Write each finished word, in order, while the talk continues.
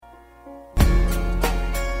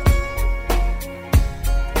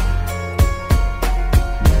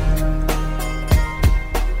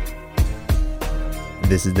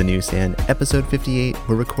This is The Newsstand, episode 58.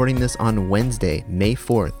 We're recording this on Wednesday, May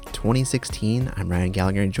 4th, 2016. I'm Ryan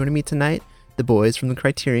Gallagher, and joining me tonight, the boys from the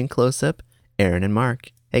Criterion Close-Up, Aaron and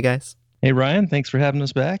Mark. Hey, guys. Hey, Ryan. Thanks for having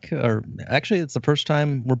us back. Or actually, it's the first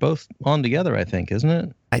time we're both on together, I think, isn't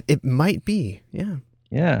it? It might be, yeah.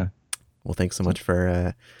 Yeah. Well, thanks so much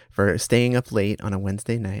for staying up late on a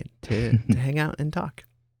Wednesday night to hang out and talk.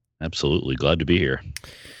 Absolutely. Glad to be here.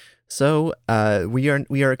 So we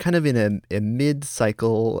are kind of in a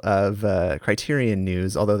mid-cycle of Criterion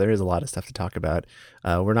news, although there is a lot of stuff to talk about.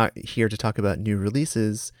 We're not here to talk about new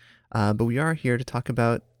releases, but we are here to talk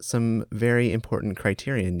about some very important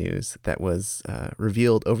Criterion news that was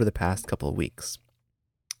revealed over the past couple of weeks.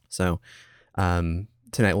 So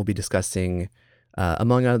tonight we'll be discussing,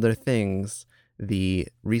 among other things, the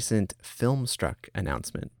recent Filmstruck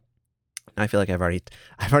announcement. I feel like I've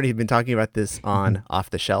already been talking about this on Off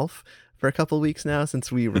the Shelf for a couple of weeks now since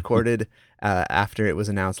we recorded after it was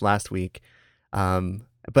announced last week.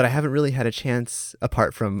 But I haven't really had a chance,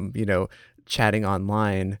 apart from, chatting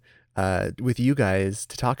online with you guys,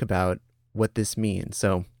 to talk about what this means.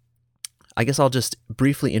 So I guess I'll just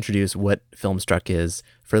briefly introduce what Filmstruck is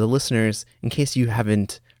for the listeners in case you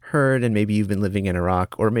haven't heard and maybe you've been living in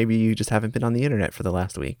Iraq or maybe you just haven't been on the internet for the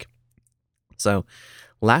last week. So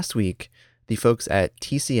last week, the folks at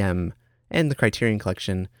TCM and the Criterion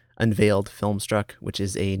Collection unveiled Filmstruck, which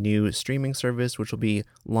is a new streaming service which will be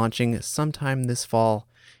launching sometime this fall.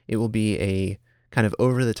 It will be a kind of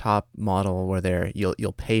over-the-top model where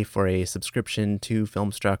you'll pay for a subscription to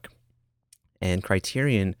Filmstruck, and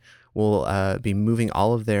Criterion will be moving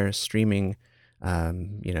all of their streaming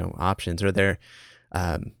options, or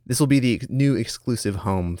this will be the new exclusive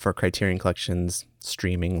home for Criterion Collection's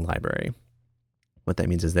streaming library. What that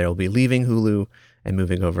means is they'll be leaving Hulu and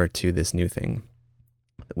moving over to this new thing.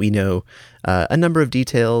 We know a number of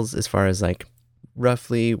details as far as like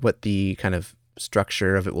roughly what the kind of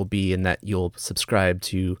structure of it will be, in that you'll subscribe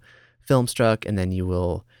to Filmstruck and then you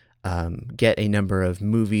will get a number of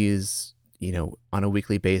movies, on a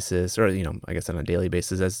weekly basis, or, I guess on a daily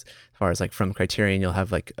basis. As far as like from Criterion, you'll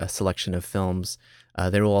have like a selection of films.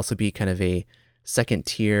 There will also be kind of a second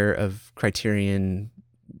tier of Criterion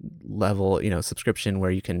level, subscription where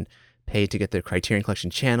you can pay to get the Criterion Collection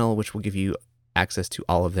channel, which will give you access to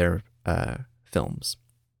all of their films.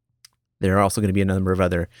 There are also going to be a number of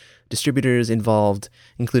other distributors involved,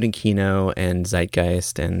 including Kino and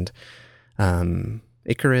Zeitgeist and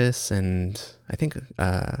Icarus, and I think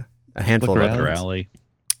a handful of Flickr others. Alley.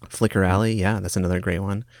 Flickr Alley, yeah, that's another great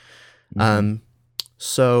one.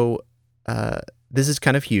 So this is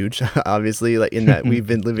kind of huge, obviously, like in that we've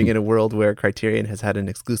been living in a world where Criterion has had an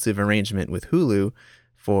exclusive arrangement with Hulu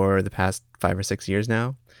for the past 5 or 6 years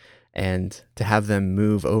now. And to have them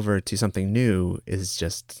move over to something new is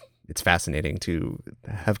just, it's fascinating to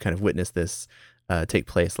have kind of witnessed this take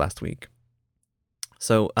place last week.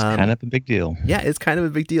 So It's kind of a big deal. Yeah, it's kind of a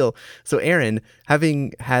big deal. So Aaron,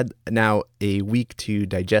 having had now a week to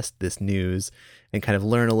digest this news and kind of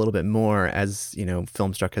learn a little bit more, as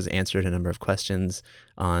Filmstruck has answered a number of questions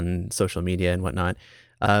on social media and whatnot.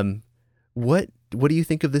 What do you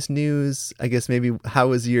think of this news? I guess maybe what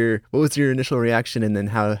was your initial reaction, and then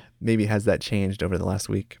how maybe has that changed over the last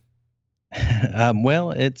week?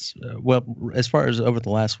 Well, as far as over the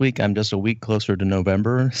last week, I'm just a week closer to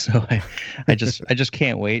November, so I just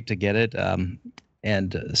can't wait to get it.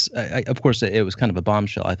 Of course, it was kind of a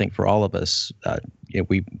bombshell, I think, for all of us.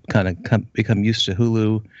 We kind of become used to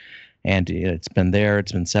Hulu, and it's been there.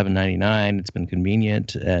 It's been $7.99. It's been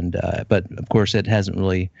convenient, but of course, it hasn't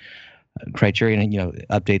really. Criterion,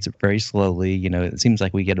 updates it very slowly. It seems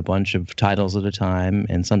like we get a bunch of titles at a time,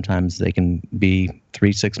 and sometimes they can be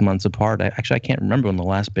 3-6 months apart. I can't remember when the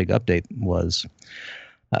last big update was.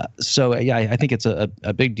 So I think it's a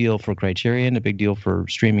big deal for Criterion, a big deal for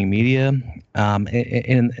streaming media. In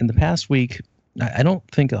the past week, I don't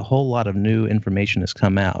think a whole lot of new information has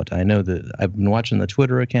come out. I know that I've been watching the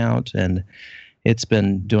Twitter account, and it's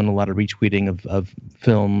been doing a lot of retweeting of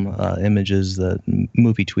film images, the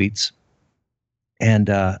movie tweets.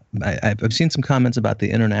 And I've seen some comments about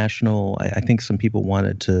the international. I think some people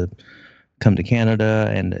wanted to come to Canada,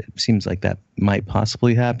 and it seems like that might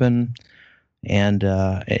possibly happen. And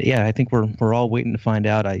I think we're all waiting to find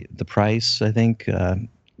out the price. I think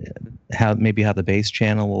how the base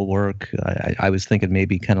channel will work. I was thinking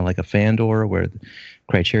maybe kind of like a Fandor, where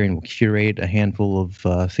Criterion will curate a handful of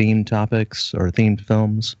themed topics or themed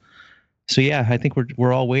films. So yeah, I think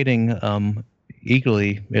we're all waiting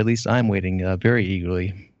eagerly. At least I'm waiting very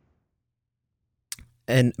eagerly.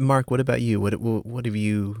 And Mark, what about you? What have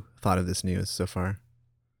you thought of this news so far?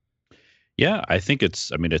 Yeah, I think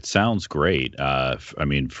I mean, it sounds great. I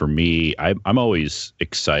mean, for me, I'm always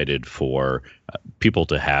excited for people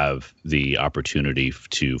to have the opportunity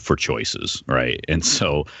for choices, right? And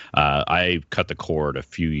so I cut the cord a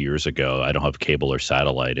few years ago. I don't have cable or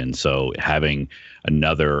satellite, and so having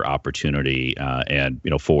another opportunity and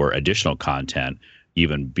for additional content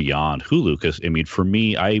even beyond Hulu, because I mean, for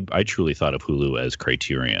me, I truly thought of Hulu as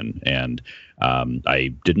Criterion, and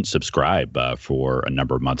I didn't subscribe for a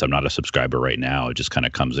number of months. I'm not a subscriber right now. It just kind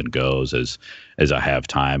of comes and goes as I have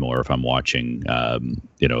time, or if I'm watching,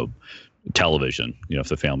 television. If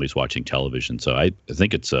the family's watching television. So I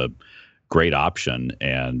think it's a great option,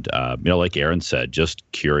 and like Aaron said, just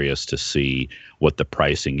curious to see what the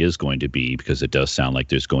pricing is going to be, because it does sound like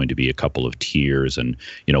there's going to be a couple of tiers, and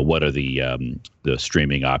what are the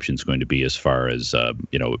streaming options going to be, as far as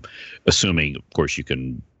assuming, of course, you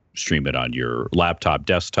can stream it on your laptop,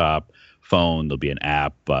 desktop, phone. There'll be an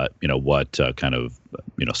app, but what kind of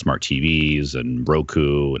smart TVs and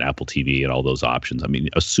Roku and Apple TV and all those options. I mean,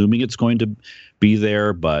 assuming it's going to be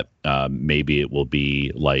there, but maybe it will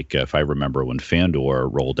be like, if I remember when Fandor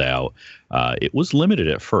rolled out, it was limited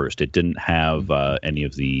at first. It didn't have any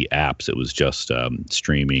of the apps. It was just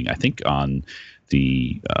streaming, I think, on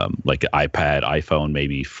the like iPad, iPhone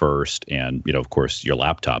maybe first, and of course your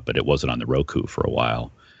laptop, but it wasn't on the Roku for a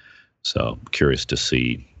while. So curious to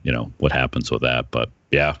see what happens with that. But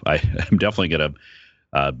yeah, I'm definitely gonna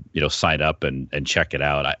sign up and check it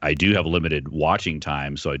out. I do have limited watching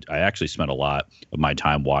time, so I actually spent a lot of my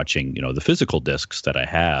time watching the physical discs that I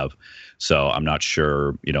have. So I'm not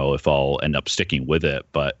sure if I'll end up sticking with it,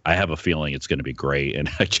 but I have a feeling it's going to be great, and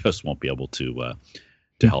I just won't be able to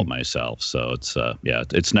help myself. So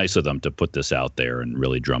it's nice of them to put this out there and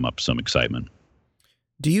really drum up some excitement.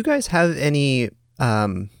 Do you guys have any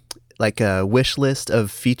like a wish list of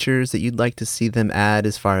features that you'd like to see them add,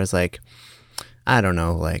 as far as like, I don't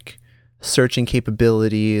know, like searching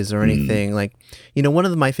capabilities or anything? Like, one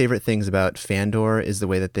of my favorite things about Fandor is the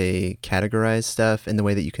way that they categorize stuff, and the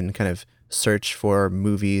way that you can kind of search for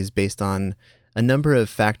movies based on a number of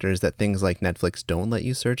factors that things like Netflix don't let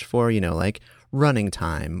you search for, like running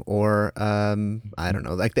time, or I don't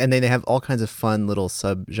know, like, and they have all kinds of fun little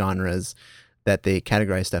subgenres that they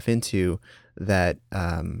categorize stuff into that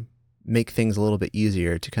make things a little bit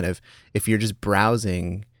easier to kind of, if you're just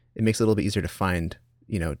browsing, it makes it a little bit easier to find,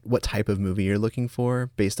 what type of movie you're looking for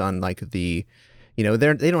based on like the, they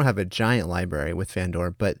don't have a giant library with Fandor,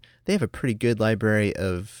 but they have a pretty good library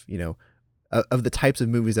of, of the types of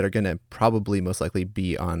movies that are going to probably most likely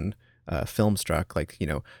be on Filmstruck, like,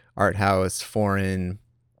 art house, foreign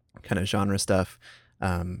kind of genre stuff.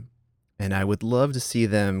 And I would love to see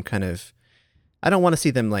them kind of, I don't want to see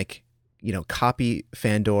them like, copy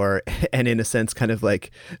Fandor and in a sense kind of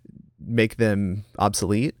like make them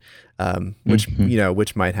obsolete,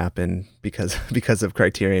 which might happen because of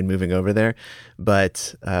Criterion moving over there.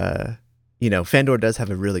 But Fandor does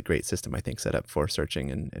have a really great system, I think, set up for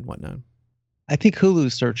searching and whatnot. I think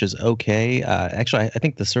Hulu search is okay. Actually, I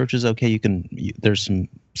think the search is okay. There's some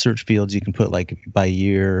search fields you can put like by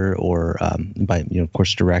year or by of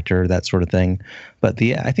course director, that sort of thing. But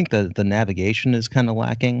I think the navigation is kind of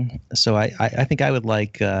lacking. So I think I would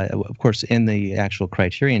like, of course, in the actual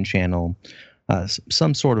Criterion channel,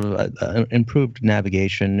 some sort of improved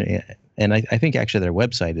navigation. And I think actually their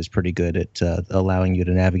website is pretty good at allowing you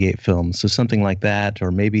to navigate films. So something like that,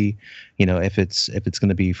 or maybe, if it's going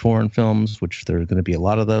to be foreign films, which there are going to be a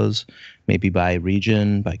lot of those, maybe by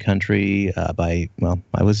region, by country, I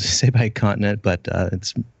was to say by continent, but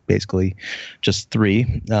it's basically just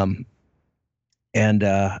three. And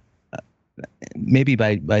maybe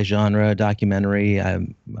by genre, documentary,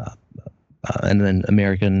 and then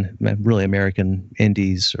American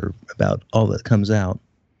indies, or about all that comes out.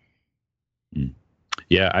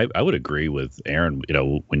 Yeah, I would agree with Aaron.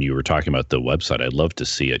 When you were talking about the website, I'd love to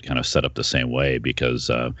see it kind of set up the same way, because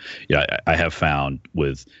I have found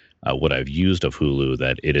with what I've used of Hulu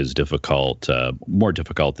that it is difficult, more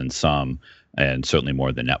difficult than some, and certainly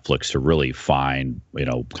more than Netflix, to really find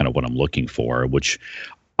kind of what I'm looking for, which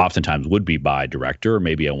oftentimes would be by director, or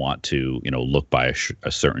maybe I want to look by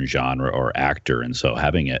a certain genre or actor, and so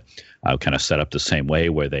having it kind of set up the same way,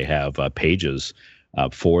 where they have pages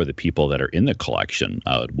for the people that are in the collection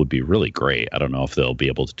would be really great. I don't know if they'll be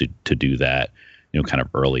able to do that, kind of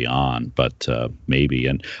early on, but maybe.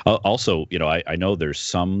 And also, I know there's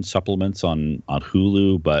some supplements on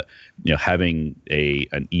Hulu, but having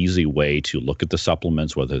an easy way to look at the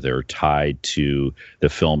supplements, whether they're tied to the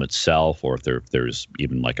film itself, or if there's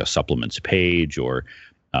even like a supplements page, or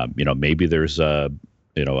maybe there's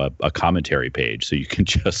a commentary page, so you can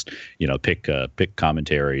just pick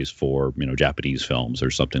commentaries for Japanese films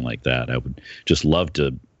or something like that. I would just love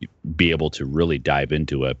to be able to really dive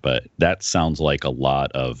into it, but that sounds like a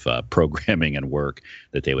lot of programming and work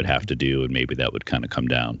that they would have to do, and maybe that would kind of come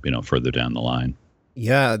down further down the line.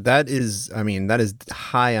 Yeah, that is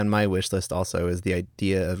high on my wish list also, is the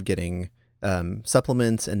idea of getting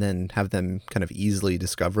supplements and then have them kind of easily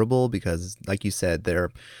discoverable, because like you said, they're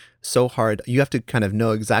so hard. You have to kind of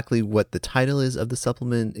know exactly what the title is of the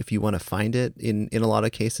supplement if you want to find it. In a lot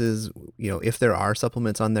of cases, if there are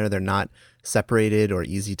supplements on there, they're not separated or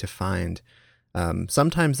easy to find.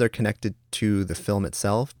 Sometimes they're connected to the film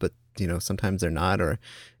itself, but sometimes they're not, or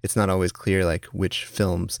it's not always clear like which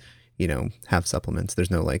films have supplements. There's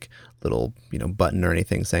no like little button or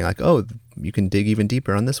anything saying like, oh, you can dig even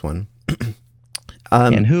deeper on this one.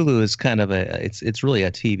 And Hulu is kind of it's really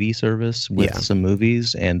a TV service with some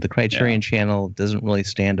movies, and the Criterion Channel doesn't really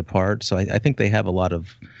stand apart. So I think they have a lot of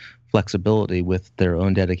flexibility with their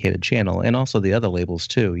own dedicated channel, and also the other labels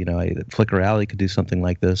too. Flickr Alley could do something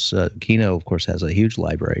like this. Kino, of course, has a huge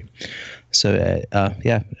library. So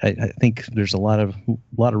I think there's a lot of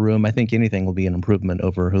room. I think anything will be an improvement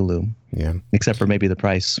over Hulu. Yeah, except for maybe the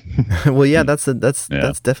price. Well, yeah, that's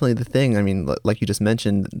definitely the thing. I mean, like you just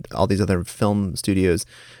mentioned, all these other film studios,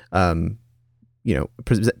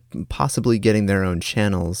 possibly getting their own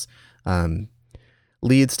channels,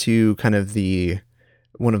 leads to kind of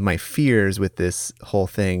one of my fears with this whole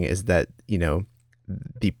thing is that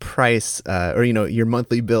the price or your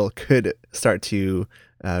monthly bill could start to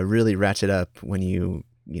really ratchet up when you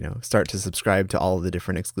start to subscribe to all of the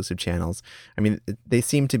different exclusive channels. I mean, they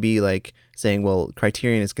seem to be like saying, well,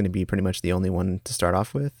 Criterion is going to be pretty much the only one to start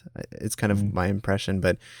off with. It's kind of my impression,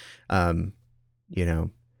 but I'd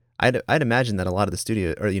imagine that a lot of the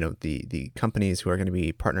studio or the companies who are going to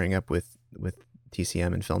be partnering up with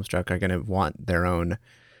TCM and Filmstruck are going to want their own,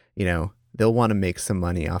 they'll want to make some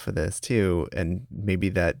money off of this too, and maybe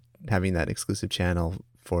that having that exclusive channel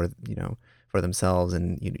for themselves,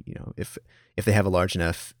 and if they have a large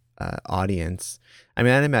enough audience. I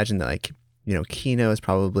mean, I'd imagine that like Kino is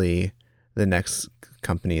probably the next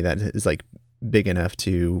company that is like big enough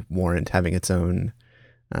to warrant having its own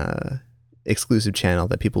exclusive channel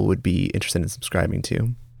that people would be interested in subscribing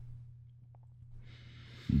to.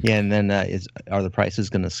 Yeah, and then are the prices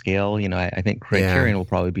going to scale? I think Criterion will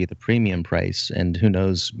probably be the premium price, and who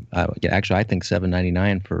knows? Actually, I think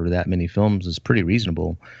 $7.99 for that many films is pretty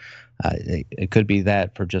reasonable. It could be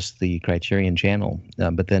that for just the Criterion channel,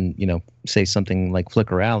 but then say something like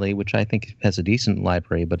Flickr Alley, which I think has a decent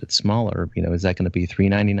library, but it's smaller. Is that going to be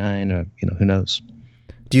 $3.99 or who knows?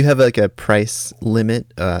 Do you have like a price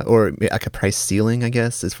limit or like a price ceiling, I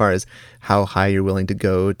guess, as far as how high you're willing to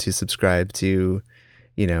go to subscribe to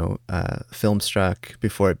Filmstruck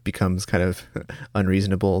before it becomes kind of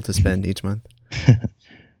unreasonable to spend each month?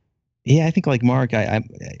 Yeah, I think like Mark,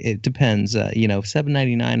 it depends.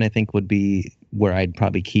 $7.99 I think would be where I'd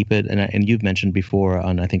probably keep it. And you've mentioned before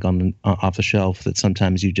on Off the Shelf that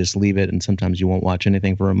sometimes you just leave it and sometimes you won't watch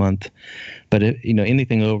anything for a month. But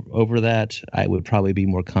anything over that, I would probably be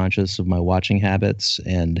more conscious of my watching habits,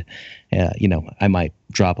 and I might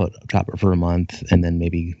drop it for a month and then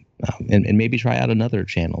maybe and maybe try out another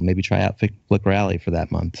channel, maybe try out Flickr Alley for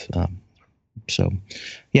that month. So,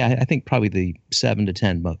 yeah, I think probably the $7 to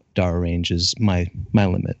 $10 range is my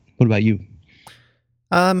limit. What about you?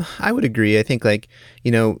 I would agree. I think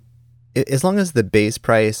as long as the base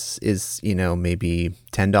price is maybe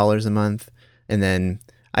 $10 a month, and then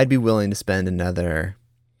I'd be willing to spend another.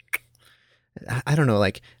 I don't know,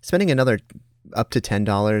 like spending another up to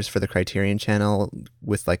 $10 for the Criterion channel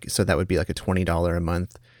with so that would be like a $20 a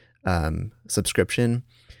month subscription.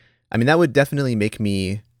 I mean, that would definitely make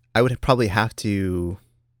me. I would probably have to,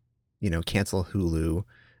 cancel Hulu,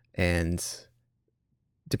 and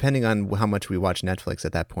depending on how much we watch Netflix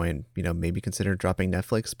at that point, maybe consider dropping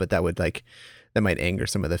Netflix, but that might anger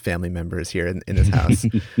some of the family members here in this house.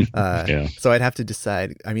 So I'd have to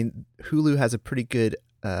decide. I mean, Hulu has a pretty good,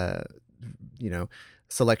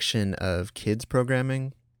 selection of kids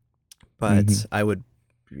programming, but I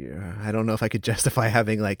don't know if I could justify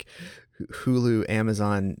having like Hulu,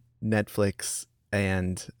 Amazon, Netflix,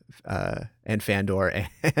 and Fandor,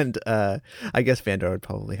 and I guess Fandor would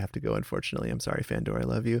probably have to go. Unfortunately, I'm sorry, Fandor, I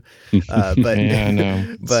love you, but yeah,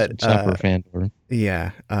 no, but Fandor,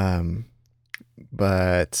 yeah,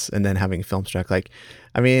 but and then having Filmstruck, like,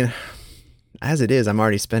 I mean, as it is, I'm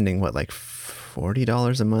already spending like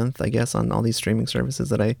 $40 a month, I guess, on all these streaming services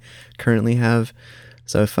that I currently have.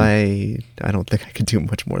 So if I don't think I could do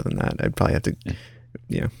much more than that. I'd probably have to,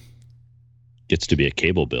 gets to be a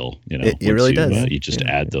cable bill. It once really does. You just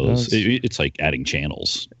Yeah, add those. It's like adding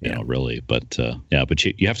channels. Really. But but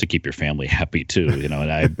you have to keep your family happy too. And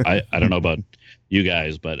I don't know about you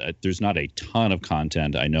guys, but there's not a ton of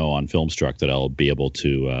content I know on Filmstruck that I'll be able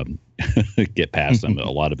to get past them. A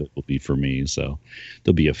lot of it will be for me, so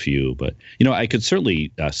there'll be a few. But I could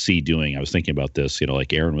certainly see doing. I was thinking about this,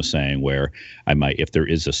 like Aaron was saying, where I might, if there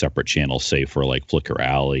is a separate channel, say for like Flickr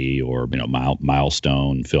Alley or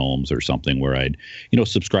Milestone Films or something, where I'd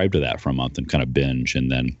subscribe to that for a month and kind of binge,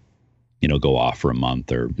 and then go off for a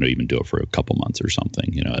month, or even do it for a couple months or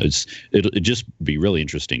something. It'll just be really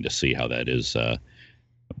interesting to see how that is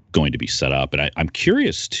going to be set up. And I'm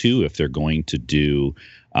curious too if they're going to do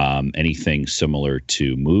anything similar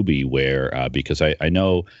to Mubi, where because I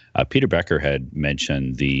know Peter Becker had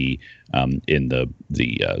mentioned in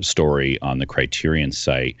the story on the Criterion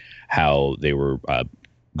site how they were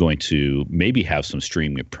going to maybe have some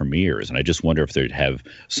streaming premieres, and I just wonder if they'd have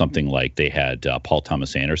something like they had Paul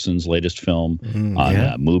Thomas Anderson's latest film on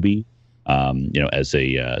Mubi,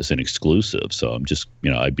 as an exclusive. So I'm just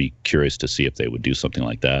I'd be curious to see if they would do something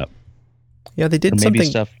like that. Yeah, they did maybe something.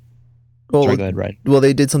 Stuff. Well, Sorry, go ahead, Ryan. Well,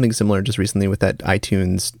 they did something similar just recently with that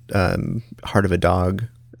iTunes Heart of a Dog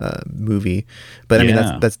movie, but I mean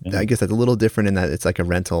that's I guess that's a little different in that it's like a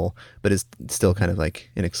rental, but it's still kind of like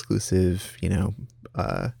an exclusive,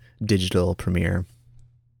 digital premiere.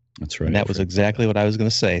 That's right. And that was exactly what I was going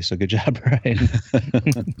to say. So good job, Ryan.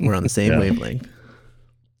 We're on the same wavelength.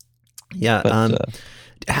 Yeah. But,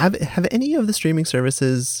 have any of the streaming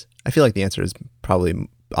services? I feel like the answer is probably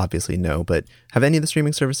obviously no, but have any of the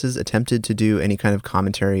streaming services attempted to do any kind of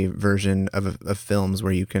commentary version of films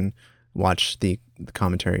where you can watch the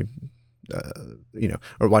commentary,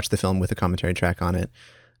 or watch the film with a commentary track on it?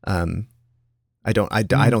 I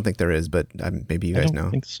don't think there is, but maybe you guys know. I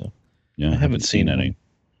don't think so. Yeah, I haven't seen any.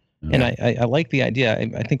 No. And I like the idea.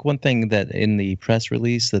 I think one thing that in the press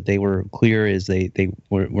release that they were clear is they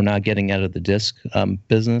were not getting out of the disc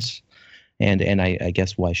business. And I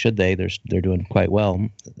guess why should they? They're doing quite well.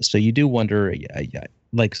 So you do wonder,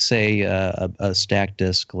 like say a stacked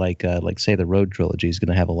disc, like say the Road Trilogy is going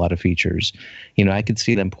to have a lot of features. I could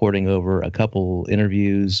see them porting over a couple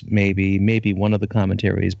interviews, maybe one of the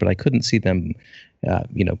commentaries, but I couldn't see them,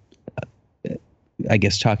 I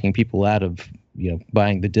guess talking people out of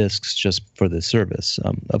buying the discs just for the service.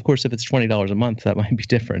 Of course, if it's $20 a month, that might be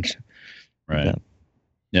different. Right.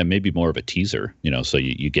 Yeah, maybe more of a teaser, so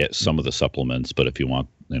you get some of the supplements, but if you want,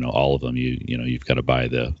 all of them, you've got to buy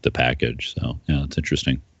the package. So yeah, it's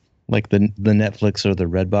interesting. Like the Netflix or the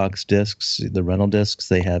Redbox discs, the rental discs,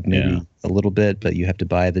 they have maybe a little bit, but you have to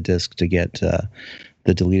buy the disc to get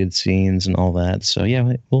the deleted scenes and all that. So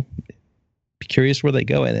yeah, we'll be curious where they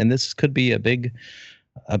go, and this could be a big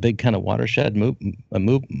kind of watershed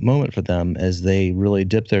moment for them as they really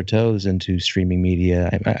dip their toes into streaming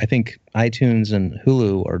media. I think iTunes and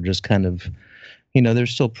Hulu are just kind of, they're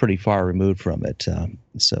still pretty far removed from it.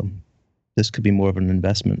 So this could be more of an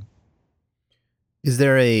investment. Is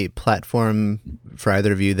there a platform for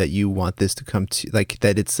either of you that you want this to come to, like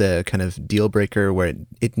that it's a kind of deal breaker where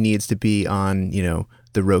it needs to be on,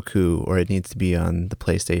 the Roku, or it needs to be on the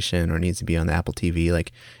PlayStation, or it needs to be on the Apple TV?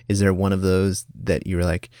 Like, is there one of those that you're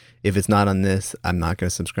like, if it's not on this, I'm not going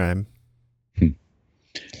to subscribe?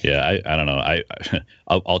 Yeah, I don't know.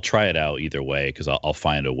 I'll try it out either way, because I'll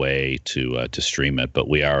find a way to stream it. But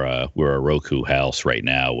we're a Roku house right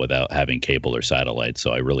now without having cable or satellite,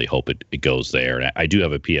 so I really hope it goes there. And I do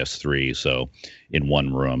have a PS3, so in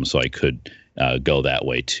one room, so I could go that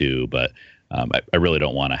way too. But I really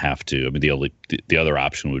don't want to have to. I mean, the other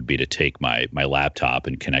option would be to take my laptop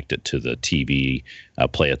and connect it to the TV,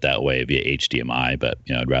 play it that way via HDMI. But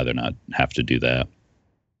I'd rather not have to do that.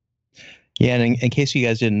 Yeah, and in case you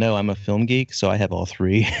guys didn't know, I'm a film geek, so I have all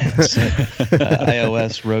three: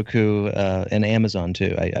 iOS, Roku, and Amazon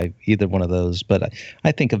too. I either one of those, but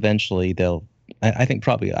I think eventually they'll. I think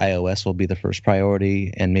probably iOS will be the first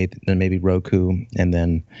priority, and maybe Roku, and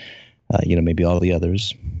then maybe all the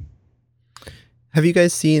others. Have you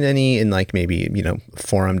guys seen any in like maybe,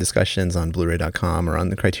 forum discussions on Blu-ray.com or on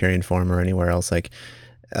the Criterion forum or anywhere else, like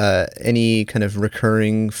any kind of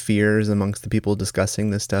recurring fears amongst the people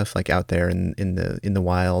discussing this stuff, like out there in the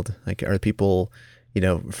wild? Like, are people,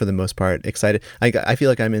 for the most part excited? I feel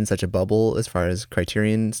like I'm in such a bubble as far as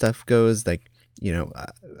Criterion stuff goes, like,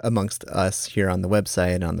 amongst us here on the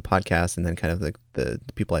website and on the podcast, and then kind of the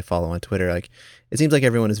people I follow on Twitter, like it seems like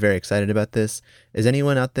everyone is very excited about this. Is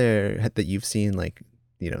anyone out there that you've seen like,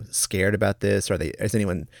 scared about this, or is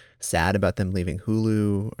anyone sad about them leaving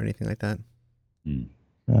Hulu or anything like that?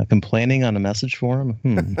 Complaining on a message forum?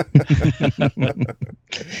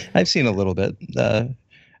 I've seen a little bit,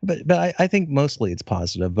 but I think mostly it's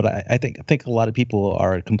positive. But I think a lot of people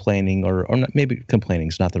are complaining, or not, maybe complaining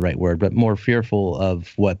is not the right word, but more fearful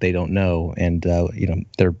of what they don't know, and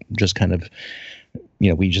they're just kind of,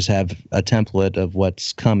 we just have a template of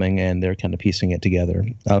what's coming, and they're kind of piecing it together.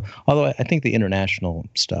 Although I think the international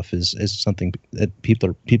stuff is something that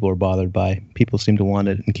people are bothered by. People seem to want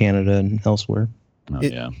it in Canada and elsewhere. Oh,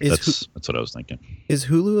 yeah, that's what I was thinking. Is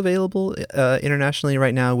Hulu available internationally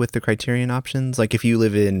right now with the Criterion options? Like, if you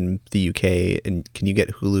live in the UK, and can you get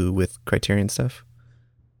Hulu with Criterion stuff?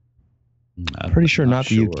 I'm pretty sure not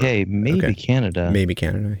the UK. Maybe okay. Canada. Maybe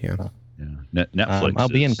Canada. Yeah. Netflix. I'll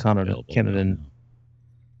be in Canada. And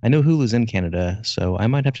I know Hulu's in Canada, so I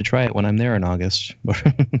might have to try it when I'm there in August.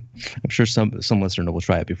 I'm sure some listener will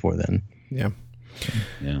try it before then. Yeah.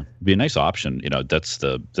 Yeah, it'd be a nice option. That's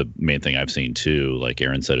the main thing I've seen too. Like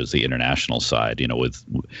Aaron said, is the international side. With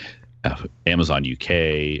Amazon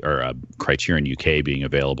UK or Criterion UK being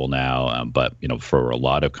available now, but for a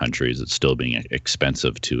lot of countries, it's still being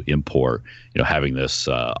expensive to import. Having this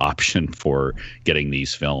option for getting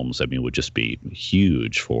these films, would just be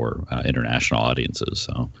huge for international audiences.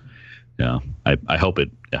 So. Yeah, I hope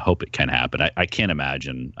it can happen. I can't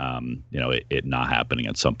imagine it not happening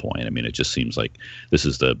at some point. It just seems like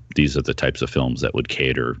these are the types of films that would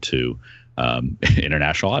cater to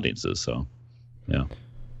international audiences. So, yeah.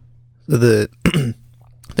 So the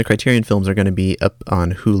Criterion films are going to be up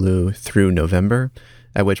on Hulu through November,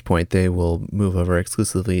 at which point they will move over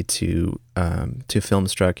exclusively to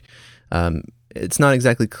Filmstruck. It's not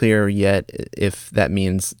exactly clear yet if that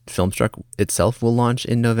means Filmstruck itself will launch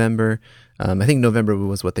in November. I think November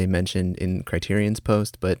was what they mentioned in Criterion's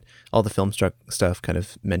post, but all the Filmstruck stuff kind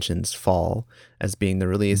of mentions fall as being the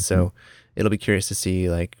release. Mm-hmm. So it'll be curious to see,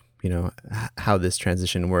 how this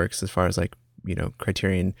transition works as far as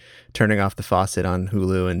Criterion turning off the faucet on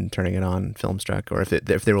Hulu and turning it on Filmstruck, or if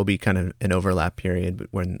there will be kind of an overlap period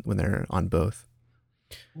when they're on both.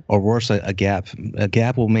 Or worse, a gap. A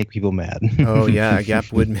gap will make people mad. Oh yeah, a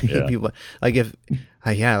gap would make people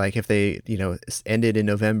if they ended in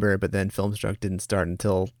November, but then Filmstruck didn't start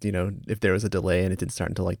until if there was a delay and it didn't start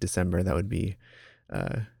until December, that would be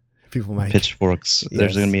people might pitchforks. Yes.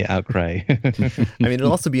 There's going to be an outcry.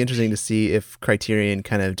 It'll also be interesting to see if Criterion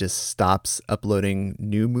kind of just stops uploading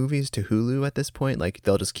new movies to Hulu at this point. Like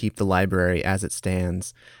they'll just keep the library as it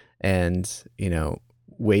stands, and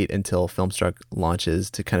wait until Filmstruck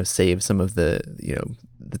launches to kind of save some of the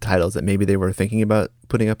the titles that maybe they were thinking about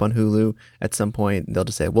putting up on Hulu at some point. They'll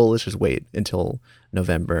just say, well, let's just wait until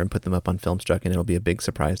November and put them up on Filmstruck, and it'll be a big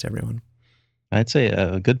surprise to everyone. I'd say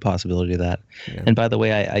a good possibility of that. Yeah. And by the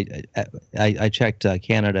way, I checked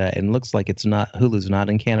Canada, and it looks like Hulu's not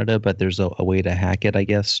in Canada, but there's a way to hack it, I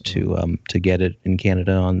guess, to get it in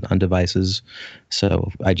Canada on devices.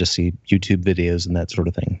 So I just see YouTube videos and that sort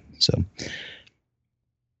of thing. So.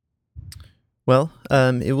 Well,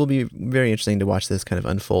 it will be very interesting to watch this kind of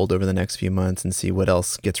unfold over the next few months and see what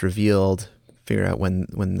else gets revealed, figure out when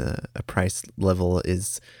a price level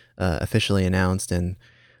is officially announced, and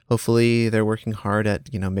hopefully they're working hard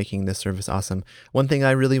at making this service awesome. One thing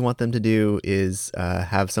I really want them to do is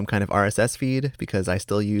have some kind of RSS feed, because I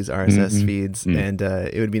still use RSS feeds, and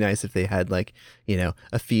it would be nice if they had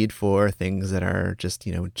a feed for things that are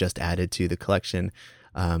just added to the collection.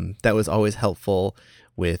 That was always helpful.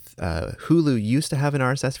 With Hulu used to have an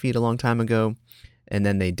RSS feed a long time ago, and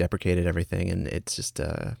then they deprecated everything, and it's just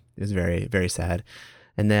it was very, very sad.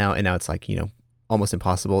 And now it's almost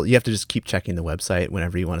impossible. You have to just keep checking the website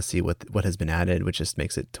whenever you want to see what has been added, which just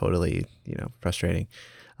makes it totally frustrating.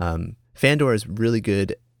 Fandor is really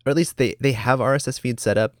good, or at least they have RSS feeds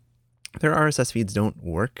set up. Their RSS feeds don't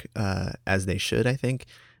work as they should, I think.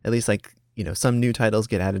 At least some new titles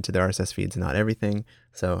get added to the RSS feeds, not everything.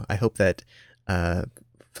 So I hope that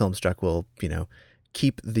Filmstruck will,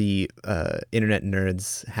 keep the internet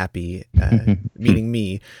nerds happy, meaning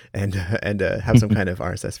me, and have some kind of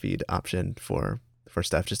RSS feed option for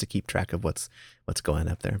stuff, just to keep track of what's going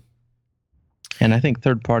up there. And I think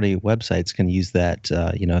third-party websites can use that,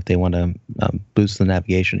 if they want to boost the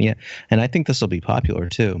navigation. Yeah, and I think this will be popular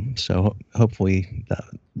too. So hopefully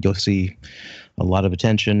you'll see a lot of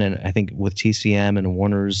attention. And I think with TCM and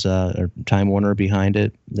Warner's or Time Warner behind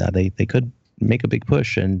it, they could make a big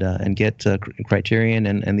push and get Criterion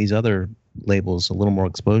and these other labels a little more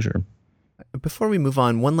exposure. Before we move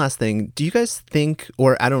on, one last thing. Do you guys think,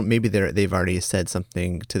 or maybe they've already said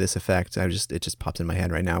something to this effect. It just pops in my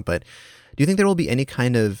head right now. But do you think there will be any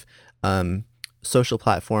kind of social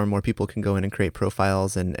platform where people can go in and create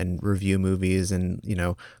profiles and review movies and,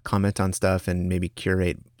 comment on stuff and maybe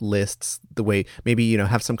curate lists the way, maybe,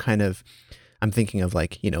 have some kind of, I'm thinking of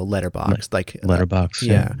like, Letterboxd, like Letterboxd.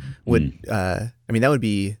 yeah. I mean, that would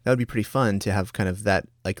be pretty fun to have kind of that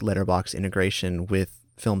like Letterboxd integration with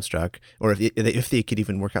Filmstruck, or if they could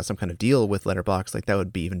even work out some kind of deal with Letterboxd, like that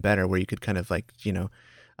would be even better, where you could kind of like,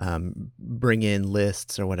 bring in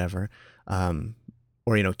lists or whatever,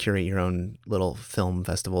 or curate your own little film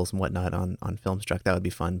festivals and whatnot on Filmstruck. That would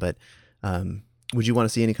be fun. But would you want to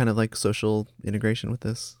see any kind of like social integration with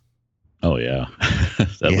this? Oh yeah,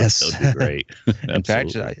 yes, that would be great. In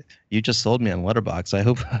fact, you just sold me on Letterboxd. I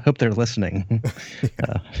hope they're listening.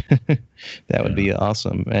 That would be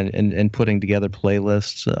awesome. And putting together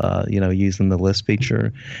playlists, using the list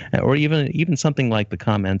feature, or even something like the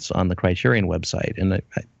comments on the Criterion website. And the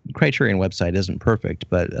Criterion website isn't perfect,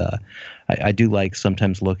 but I do like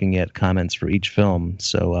sometimes looking at comments for each film.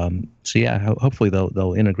 So yeah, hopefully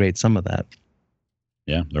they'll integrate some of that.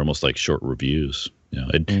 Yeah, they're almost like short reviews.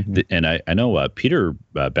 And I know Peter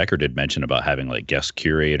Becker did mention about having like guest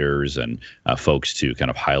curators and folks to kind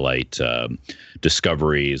of highlight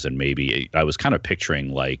discoveries, and maybe I was kind of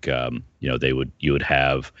picturing like you would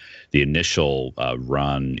have the initial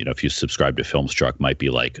run. If you subscribe to Filmstruck, might be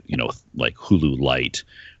like like Hulu Light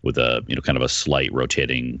with a kind of a slight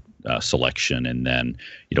rotating selection, and then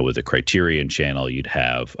with the Criterion channel you'd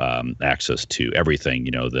have access to everything,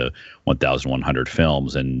 the 1,100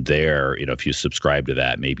 films, and there if you subscribe to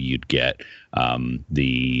that, maybe you'd get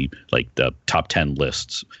the top 10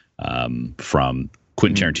 lists from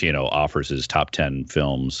Quentin Tarantino offers his top 10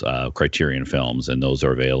 films, Criterion films, and those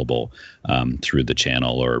are available through the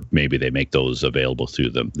channel, or maybe they make those available through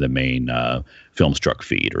the main Filmstruck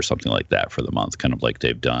feed or something like that for the month, kind of like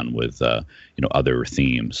they've done with other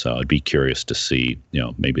themes. So I'd be curious to see,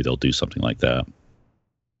 maybe they'll do something like that.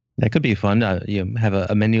 That could be fun. Have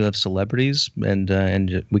a menu of celebrities,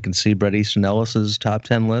 and we can see Bret Easton Ellis's top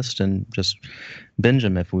 10 list and just binge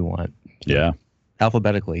them if we want. Yeah,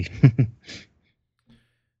 alphabetically.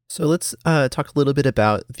 So let's talk a little bit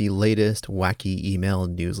about the latest wacky email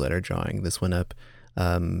newsletter drawing. This went up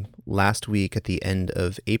last week at the end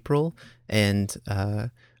of April, and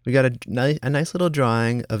we got a nice little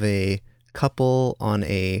drawing of a couple on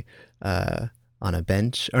a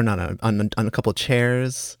bench, or not on a couple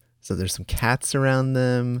chairs. So there's some cats around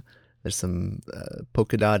them. There's some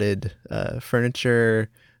polka dotted furniture,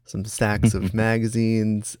 some stacks of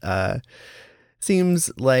magazines.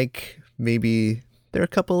 Seems like maybe they're a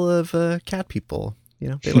couple of cat people.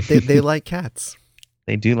 They like cats.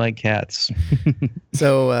 They do like cats.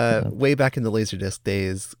 So way back in the Laserdisc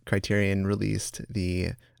days, Criterion released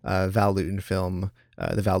the Val Lewton film,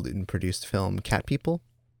 the Val Lewton produced film Cat People,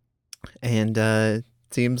 and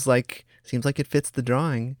seems like it fits the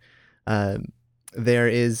drawing. There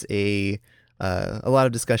is a lot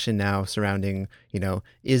of discussion now surrounding,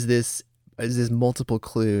 is this multiple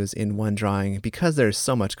clues in one drawing, because there's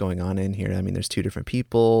so much going on in here. I mean, there's two different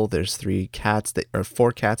people, there's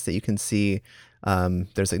four cats that you can see.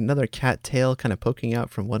 There's another cat tail kind of poking out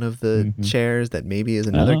from one of the chairs that maybe is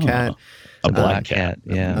another cat. A black cat.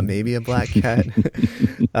 Yeah. Maybe a black cat.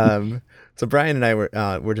 So Brian and I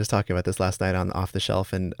were just talking about this last night on Off the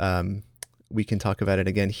Shelf, and we can talk about it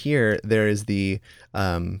again here. There is the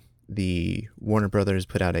Warner Brothers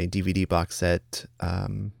put out a DVD box set,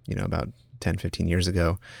 about 10, 15 years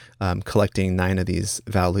ago, collecting 9 of these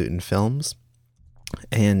Val Lewton films.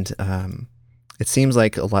 And it seems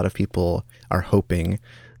like a lot of people are hoping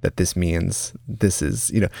that this means this is,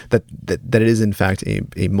 that it is in fact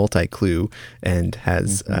a multi-clue and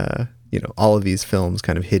has, all of these films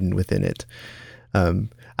kind of hidden within it.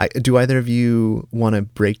 Do either of you want to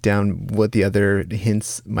break down what the other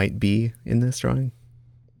hints might be in this drawing?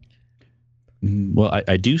 Well,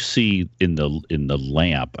 I do see in the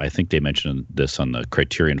lamp, I think they mentioned this on the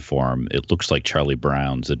Criterion forum, it looks like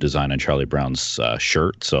a design on Charlie Brown's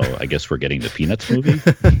shirt. So I guess we're getting the Peanuts movie.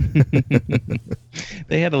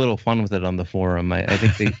 They had a little fun with it on the forum. I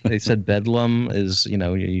think they said Bedlam is,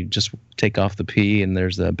 you just take off the P and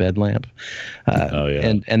there's the bed lamp.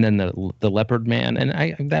 And then the Leopard Man.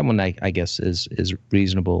 And that one I guess is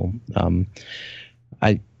reasonable.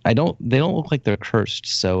 They don't look like they're cursed.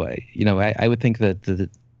 So, I would think that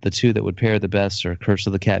the two that would pair the best are Curse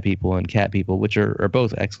of the Cat People and Cat People, which are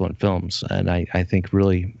both excellent films. And I think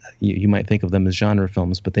really you might think of them as genre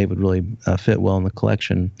films, but they would really fit well in the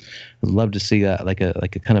collection. I'd love to see that like a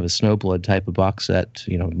kind of a Snowblood type of box set,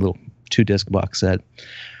 little 2-disc box set.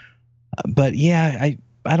 But yeah,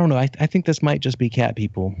 I don't know. I think this might just be Cat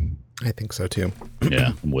People. I think so too.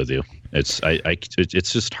 Yeah, I'm with you. It's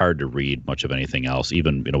just hard to read much of anything else,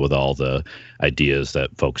 even with all the ideas that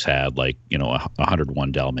folks had, like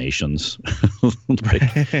 101 Dalmatians. Like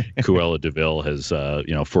Cruella de Vil has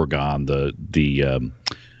foregone the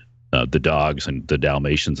dogs and the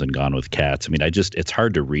Dalmatians and gone with cats. I mean, it's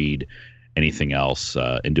hard to read anything else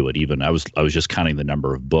into it. Even I was just counting the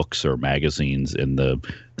number of books or magazines in the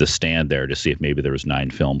stand there to see if maybe there was 9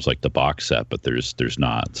 films like the box set, but there's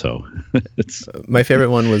not. So it's my favorite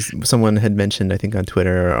one was someone had mentioned, I think on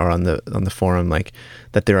Twitter or on the forum, like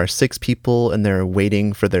that there are 6 people and they're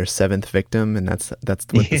waiting for their 7th victim, and that's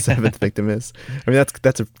what the 7th victim is. I mean,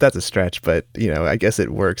 that's a stretch, but I guess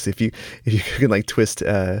it works if you can like twist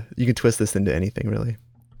you can twist this into anything really.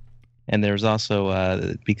 And there's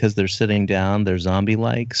also because they're sitting down, they're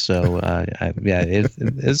zombie-like. So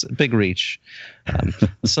it's a big reach.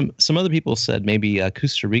 Some other people said maybe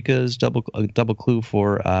Costa Rica's double clue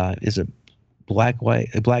for is it black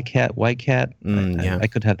cat, white cat? I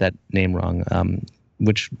could have that name wrong.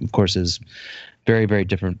 Which of course is very, very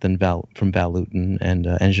different than from Val Lewton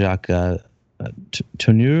and Jacques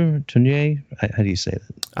Tourneur. How do you say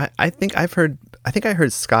that? I think I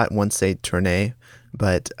heard Scott once say Tournay,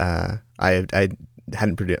 but I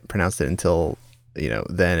hadn't pronounced it until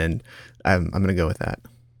then, and I'm gonna go with that.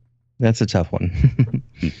 That's a tough one.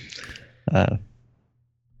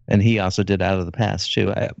 And he also did Out of the Past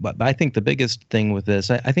too. But I think the biggest thing with this,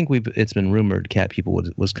 I think it's been rumored Cat People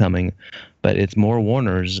was coming, but it's more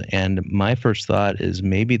Warner's. And my first thought is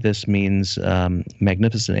maybe this means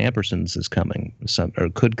Magnificent Ambersons is coming, or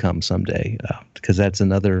could come someday, because that's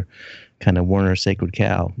another kind of Warner sacred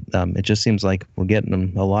cow. It just seems like we're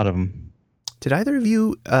getting a lot of them. Did either of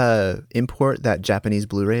you import that Japanese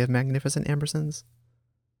Blu-ray of Magnificent Ambersons?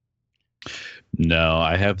 No,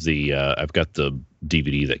 I have I've got the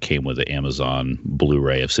DVD that came with the Amazon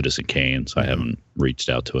Blu-ray of Citizen Kane, so I haven't reached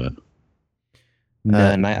out to it.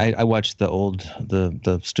 And I watched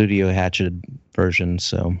the Studio Hatchet version,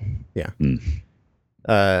 so yeah.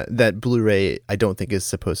 That Blu-ray I don't think is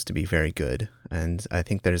supposed to be very good, and I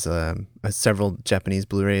think there's several Japanese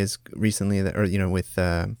Blu-rays recently that are with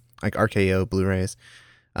like RKO Blu-rays,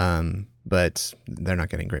 but they're not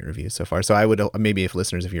getting great reviews so far. So I would maybe if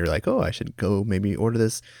you're like, oh, I should go maybe order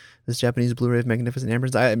this Japanese Blu-ray of Magnificent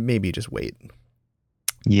Ambersons, I maybe just wait.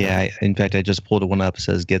 Yeah, in fact, I just pulled one up. It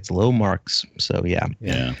says gets low marks. So yeah.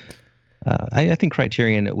 I think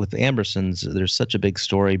Criterion with Ambersons, there's such a big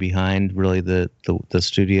story behind really the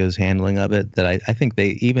studio's handling of it that I think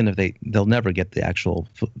they'll never get the actual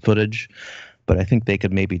footage, but I think they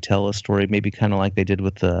could maybe tell a story, maybe kind of like they did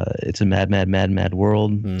with It's a Mad, Mad, Mad, Mad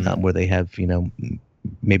World, where they have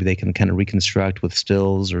maybe they can kind of reconstruct with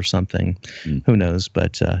stills or something. Who knows?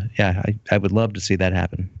 But I would love to see that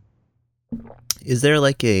happen. Is there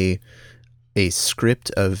like a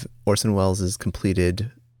script of Orson Welles'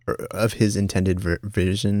 completed, or of his intended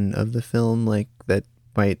vision of the film, like that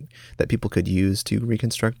people could use to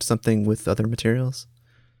reconstruct something with other materials?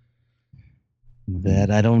 That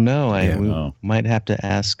I don't know. We might have to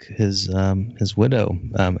ask his widow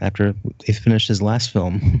after he finished his last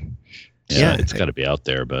film. Yeah, it's got to be out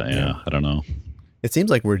there, but I don't know. It seems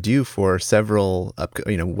like we're due for several,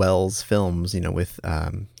 Wells films, with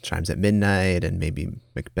Chimes at Midnight and maybe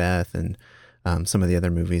Macbeth and some of the other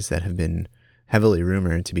movies that have been heavily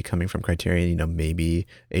rumored to be coming from Criterion. Maybe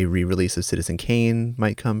a re-release of Citizen Kane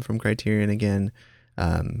might come from Criterion again.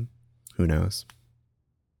 Who knows?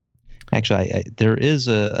 Actually, there is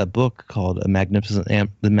a book called The Magnificent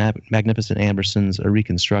Ambersons: A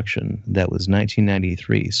Reconstruction that was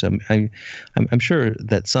 1993. So I'm sure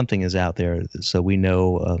that something is out there, so we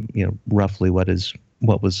know roughly what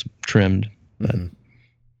was trimmed. Mm-hmm.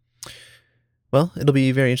 Well, it'll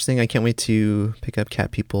be very interesting. I can't wait to pick up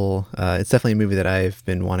Cat People. It's definitely a movie that I've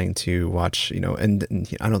been wanting to watch. And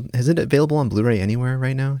I don't. Is it available on Blu-ray anywhere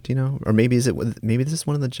right now? Do you know? Or maybe this is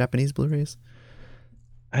one of the Japanese Blu-rays.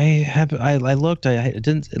 I looked. It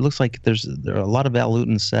didn't. It looks like there are a lot of Val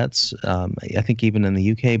Lewton sets. I think even in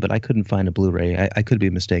the UK, but I couldn't find a Blu-ray. I could be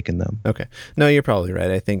mistaken though. Okay, no, you're probably right.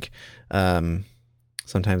 I think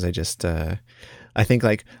sometimes I just I think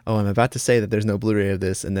like, oh, I'm about to say that there's no Blu-ray of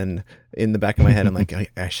this, and then in the back of my head, I'm like,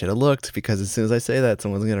 I should have looked, because as soon as I say that,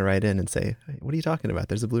 someone's gonna write in and say, what are you talking about?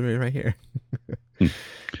 There's a Blu-ray right here.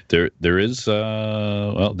 There is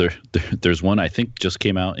there's one I think just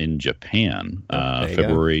came out in Japan,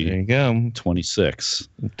 February 26th.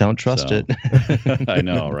 Don't trust it. I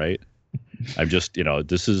know, right? I'm just,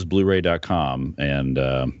 this is Blu-ray.com, and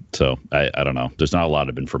so I don't know. There's not a lot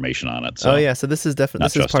of information on it. So so this is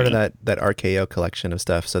definitely part of that RKO collection of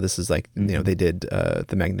stuff. So this is like they did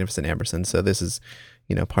the Magnificent Ambersons. So this is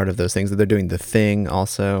part of those things that they're doing. The Thing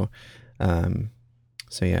also.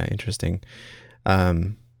 So yeah, interesting.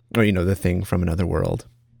 Or The Thing from Another World.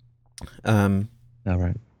 All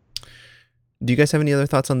right. Do you guys have any other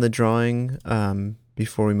thoughts on the drawing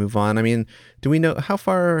before we move on? I mean, do we know how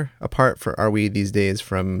far apart are we these days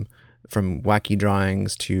from wacky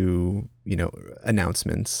drawings to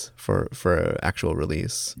announcements for actual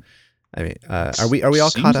release? I mean, are we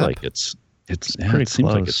all caught up? Like it's pretty it seems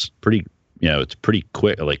close. like it's pretty it's pretty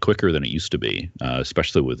quick, like quicker than it used to be,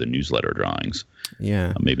 especially with the newsletter drawings.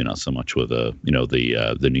 Yeah, maybe not so much with the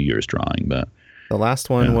New Year's drawing, but the last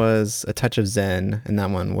one was A Touch of Zen, and that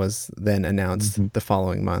one was then announced the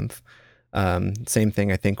following month. Same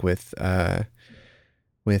thing, I think, with Dr.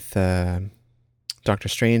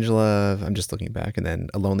 Strangelove. I'm just looking back, and then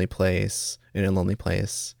In a Lonely Place.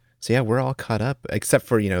 So yeah, we're all caught up, except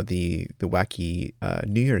for the wacky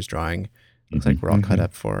New Year's drawing. Looks like we're all caught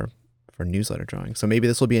up for newsletter drawing. So maybe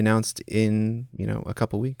this will be announced in a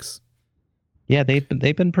couple weeks. Yeah,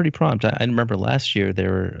 they've been pretty prompt. I remember last year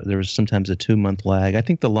there was sometimes a 2-month lag. I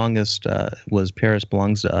think the longest was Paris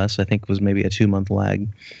Belongs to Us. I think it was maybe a 2-month lag.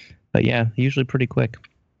 But yeah, usually pretty quick.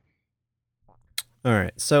 All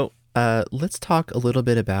right, so let's talk a little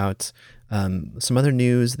bit about some other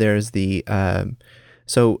news. There's the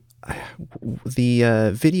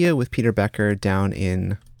video with Peter Becker down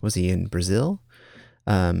in, was he in Brazil?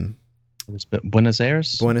 It was Buenos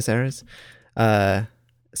Aires.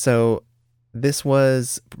 So this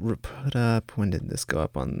was put up, when did this go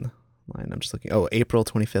up online? I'm just looking. Oh, April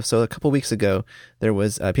 25th. So a couple weeks ago, there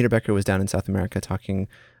was Peter Becker was down in South America talking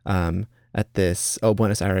at this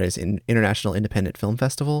Buenos Aires International Independent Film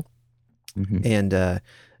Festival. And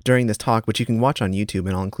during this talk, which you can watch on YouTube,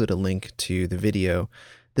 and I'll include a link to the video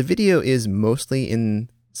is mostly in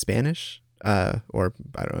Spanish, or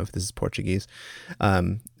I don't know if this is Portuguese,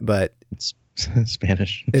 but it's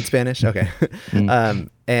Spanish. It's Spanish, okay.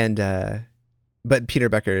 But Peter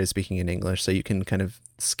Becker is speaking in English, so you can kind of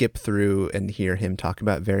skip through and hear him talk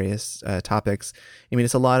about various topics. I mean,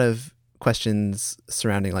 it's a lot of questions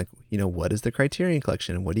surrounding, like, what is the Criterion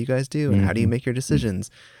Collection, and what do you guys do, and how do you make your decisions?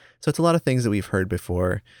 So it's a lot of things that we've heard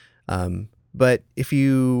before. But if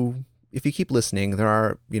you keep listening, there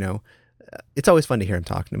are, it's always fun to hear him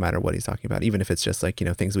talk, no matter what he's talking about, even if it's just like,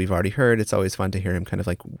 things we've already heard. It's always fun to hear him kind of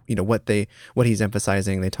like, what he's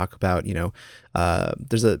emphasizing. They talk about,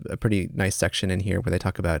 there's a pretty nice section in here where they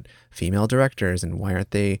talk about female directors and why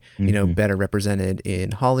aren't they, better represented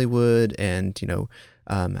in Hollywood, and,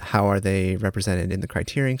 how are they represented in the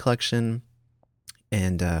Criterion Collection?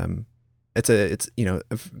 And it's a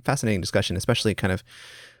fascinating discussion, especially kind of,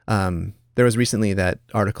 there was recently that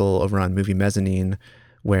article over on Movie Mezzanine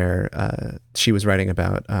where she was writing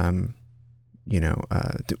about,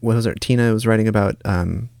 what was it? Tina was writing about,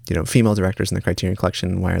 female directors in the Criterion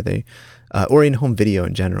Collection. Why are they, or in home video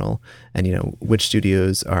in general, and which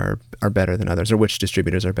studios are better than others, or which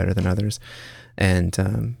distributors are better than others.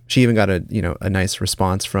 And she even got a nice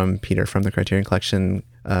response from Peter from the Criterion Collection,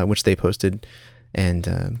 which they posted. And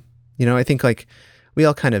I think, like, we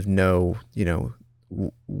all kind of know,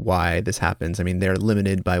 why this happens. I mean, they're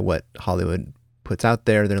limited by what Hollywood puts out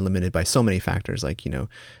there. They're limited by so many factors, like,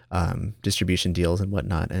 distribution deals and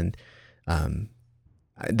whatnot. And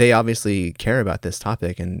they obviously care about this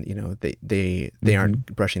topic, and, they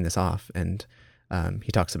aren't brushing this off. And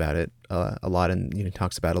he talks about it a lot, and,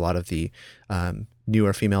 talks about a lot of the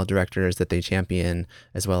newer female directors that they champion,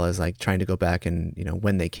 as well as, like, trying to go back and,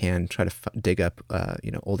 when they can, try to dig up,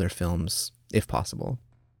 older films if possible.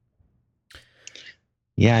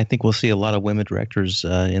 Yeah, I think we'll see a lot of women directors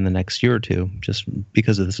in the next year or two, just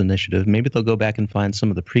because of this initiative. Maybe they'll go back and find some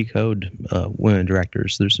of the pre-code women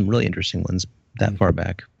directors. There's some really interesting ones that far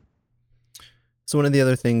back. So one of the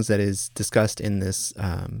other things that is discussed in this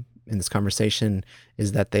conversation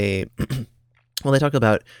is that they talk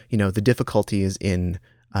about, the difficulties in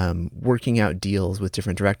working out deals with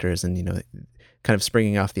different directors, and, kind of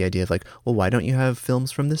springing off the idea of, like, well, why don't you have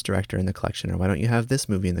films from this director in the collection, or why don't you have this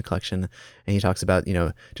movie in the collection? And he talks about,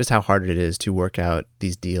 just how hard it is to work out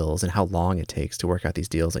these deals, and how long it takes to work out these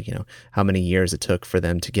deals. Like, how many years it took for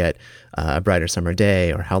them to get A Brighter Summer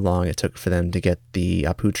Day, or how long it took for them to get the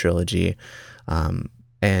Apu trilogy.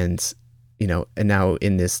 And now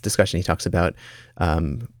in this discussion, he talks about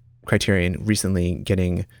Criterion recently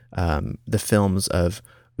getting the films of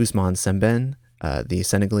Ousmane Sembène, the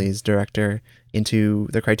Senegalese director, into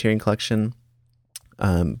the Criterion Collection.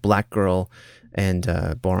 Black Girl and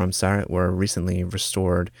Borom Sarit were recently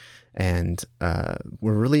restored and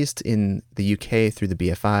were released in the UK through the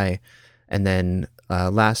BFI. And then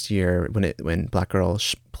last year, when Black Girl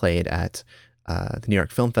played at the New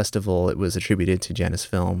York Film Festival, it was attributed to Janus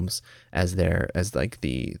Films as like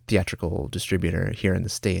the theatrical distributor here in the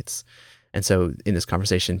States. And so in this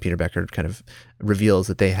conversation, Peter Becker kind of reveals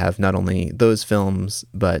that they have not only those films,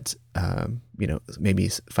 but maybe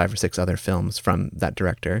 5 or 6 other films from that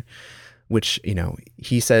director, which,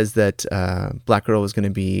 he says that Black Girl was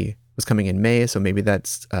coming in May. So maybe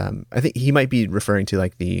that's, I think he might be referring to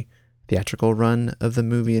like the theatrical run of the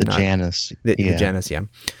movie. The Janus. The Janus, yeah.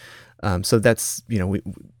 So that's,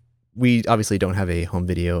 we obviously don't have a home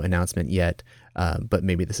video announcement yet, but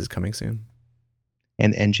maybe this is coming soon.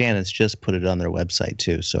 And Janus just put it on their website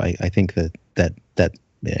too. So I think that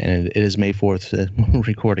and it is May 4th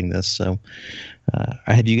recording this. So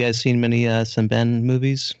have you guys seen many Semben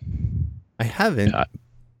movies? I haven't,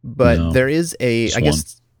 but no. There is I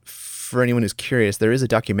guess for anyone who's curious, there is a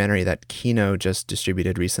documentary that Kino just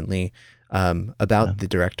distributed recently about the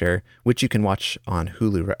director, which you can watch on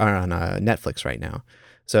Hulu or on Netflix right now.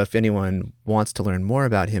 So if anyone wants to learn more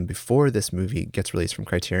about him before this movie gets released from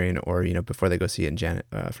Criterion, or before they go see it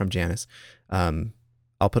from Janus,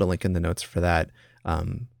 I'll put a link in the notes for that.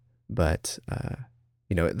 But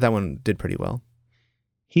that one did pretty well.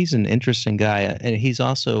 He's an interesting guy, and he's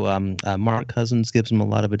also Mark Cousins gives him a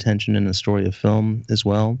lot of attention in the story of film as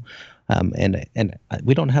well. And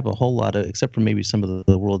we don't have a whole lot of, except for maybe some of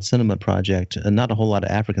the World Cinema Project, not a whole lot of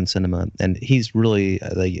African cinema. And he's really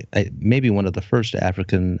maybe one of the first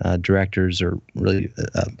African directors, or really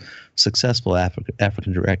successful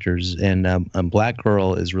African directors. And Black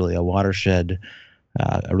Girl is really a watershed,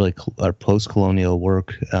 a post-colonial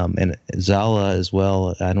work. And Zala as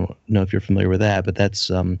well. I don't know if you're familiar with that, but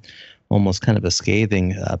that's almost kind of a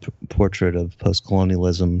scathing portrait of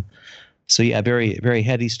post-colonialism. So yeah, very, very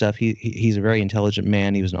heady stuff. He's a very intelligent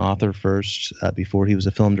man. He was an author first before he was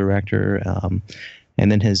a film director. And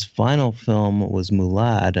then his final film was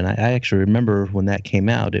Mulad. And I actually remember when that came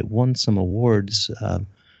out, it won some awards. I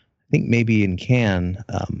think maybe in Cannes,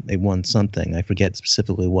 it won something. I forget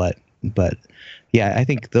specifically what. But yeah, I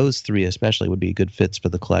think those 3 especially would be good fits for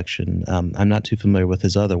the collection. I'm not too familiar with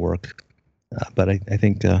his other work, but I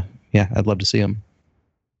think, I'd love to see him.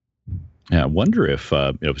 Yeah, I wonder if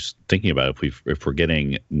I was thinking about if we're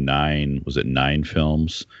getting 9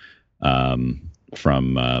 films from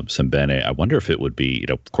Sembene. I wonder if it would be,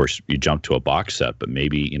 of course, you jump to a box set, but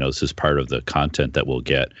maybe this is part of the content that we'll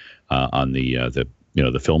get on the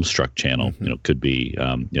Filmstruck channel. Mm-hmm. Could be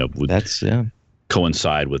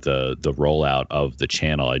coincide with the rollout of the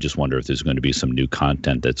channel. I just wonder if there's going to be some new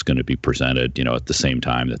content that's going to be presented, at the same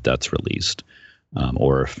time that's released.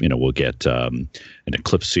 Or if we'll get an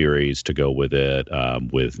Eclipse series to go with it,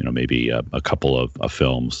 with maybe a couple of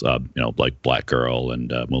films, like Black Girl and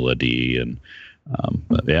Muladi, and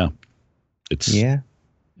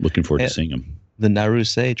looking forward to seeing them. The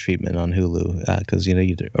Naruse treatment on Hulu, because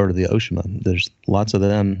or the Oshima. There's lots of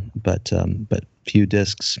them, but few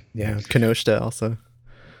discs. Yeah, Kenoshita also.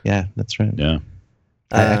 Yeah, that's right. Yeah.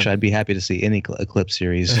 Actually, I'd be happy to see any Eclipse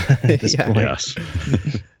series at this point. Yes.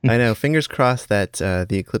 I know. Fingers crossed that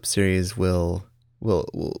the Eclipse series will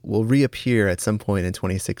reappear at some point in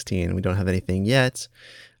 2016. We don't have anything yet,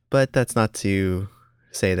 but that's not to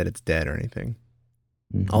say that it's dead or anything.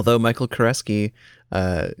 Mm-hmm. Although Michael Koreski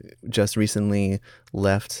just recently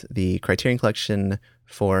left the Criterion Collection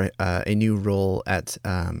for a new role at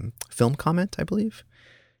Film Comment, I believe.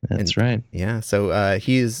 That's right. Yeah. So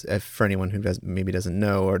he is, for anyone who doesn't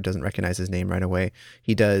know or doesn't recognize his name right away,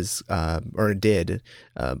 he does or did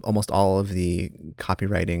almost all of the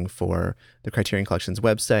copywriting for the Criterion Collection's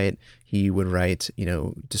website. He would write,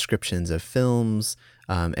 descriptions of films.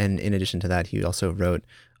 And in addition to that, he also wrote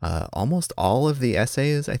almost all of the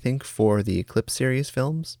essays, I think, for the Eclipse series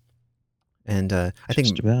films. And I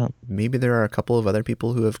think maybe there are a couple of other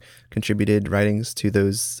people who have contributed writings to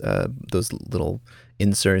those little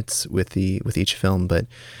inserts with each film, but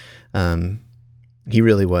he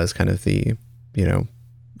really was kind of the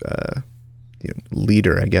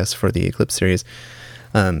leader, I guess, for the Eclipse series.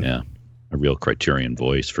 A real Criterion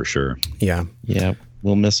voice for sure. Yeah,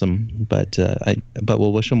 we'll miss him, but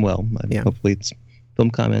we'll wish him well. Yeah. Hopefully, Film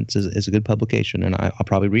Comments is a good publication, and I'll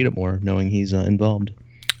probably read it more, knowing he's involved.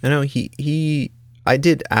 I know I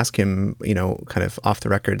did ask him, kind of off the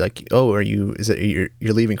record, like, oh, you're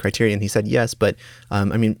leaving Criterion? He said yes, but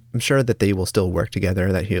I'm sure that they will still work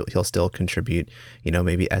together, that he'll still contribute,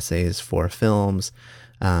 maybe essays for films.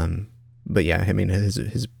 But yeah,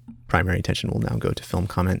 his primary attention will now go to Film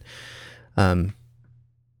Comment.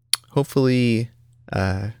 Hopefully,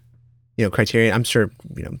 Criterion, I'm sure,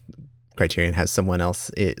 Criterion has someone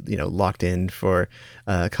else, locked in for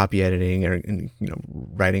copy editing or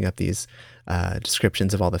writing up these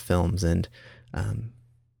descriptions of all the films, and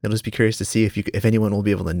It'll just be curious to see if anyone will be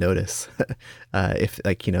able to notice if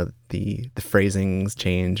like the phrasings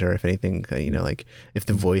change, or if anything like if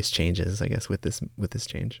the voice changes, I guess, with this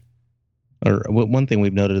change. Or one thing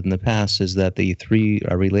we've noted in the past is that the three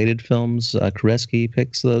related films, Koreski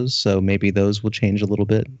picks those, so maybe those will change a little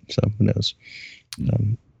bit. So who knows?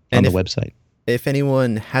 On the website. If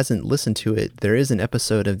anyone hasn't listened to it, there is an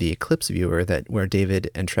episode of the Eclipse Viewer where David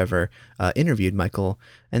and Trevor interviewed Michael,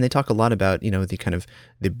 and they talk a lot about the kind of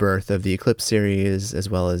the birth of the Eclipse series, as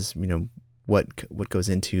well as what goes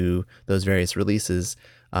into those various releases.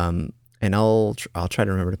 And I'll try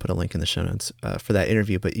to remember to put a link in the show notes for that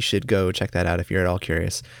interview, but you should go check that out if you're at all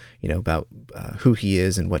curious, about who he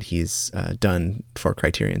is and what he's done for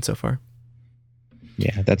Criterion so far.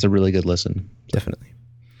 Yeah, that's a really good listen. Definitely.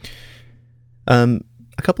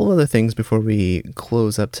 A couple of other things before we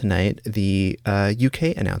close up tonight. The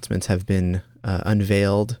UK announcements have been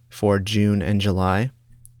unveiled for June and July.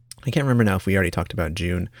 I can't remember now if we already talked about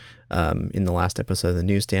June in the last episode of the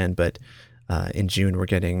Newsstand, but in June we're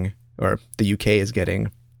getting, or the UK is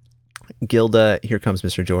getting, Gilda, Here Comes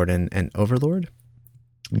Mr. Jordan, and Overlord.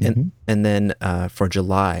 Mm-hmm. And then for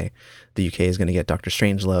July, the UK is going to get Doctor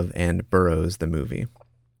Strangelove and Burrows the movie.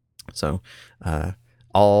 So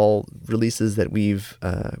all releases that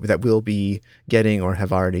we'll be getting or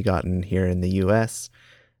have already gotten here in the US,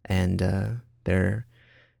 and they're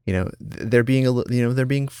being they're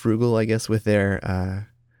being frugal, I guess, with their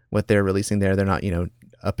what they're releasing there. They're not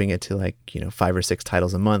upping it to like 5 or 6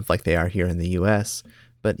 titles a month like they are here in the US,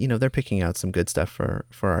 but they're picking out some good stuff for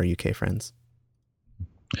our UK friends.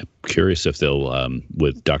 I'm curious if they'll,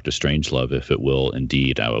 with Doctor Strangelove, if it will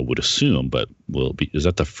indeed, I would assume, but is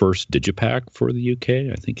that the first Digipack for the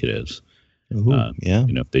UK? I think it is. Ooh, yeah.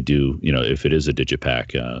 If they do, if it is a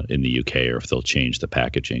Digipack in the UK, or if they'll change the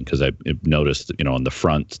packaging, because I've noticed, on the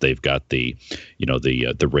front they've got the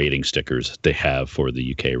rating stickers they have for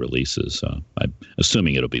the UK releases. So I'm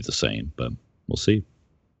assuming it'll be the same, but we'll see.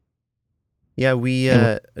 Yeah,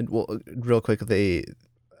 well, real quick, they.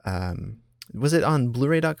 Was it on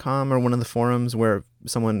Blu-ray.com or one of the forums where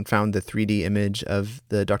someone found the 3D image of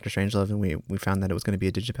the Doctor Strangelove, and we found that it was going to be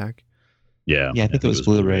a Digipack? Yeah. Yeah, I think it was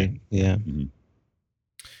Blu-ray. Yeah. Mm-hmm.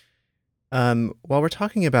 While we're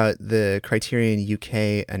talking about the Criterion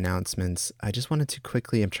UK announcements, I just wanted to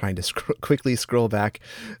I'm trying to quickly scroll back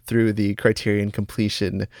through the Criterion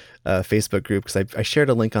Completion Facebook group, because I shared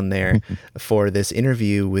a link on there for this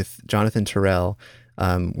interview with Jonathan Terrell,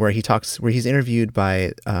 where he's interviewed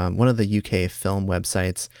by one of the UK film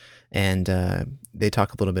websites, and they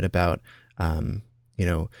talk a little bit about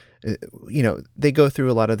they go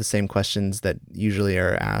through a lot of the same questions that usually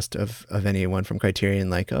are asked of anyone from Criterion,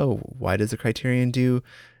 like, oh, why does the Criterion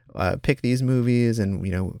pick these movies,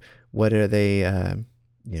 and what are they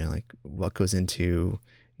like what goes into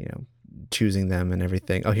choosing them and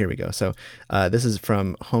everything. Oh, here we go. So this is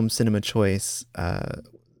from Home Cinema Choice,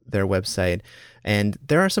 their website. And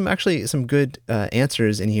there are some good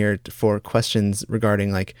answers in here for questions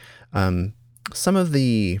regarding like some of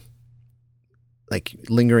the like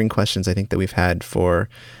lingering questions I think that we've had for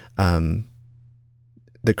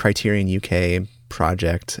the Criterion UK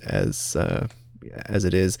project as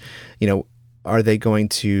it is. Are they going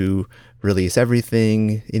to release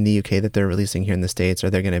everything in the UK that they're releasing here in the States? Are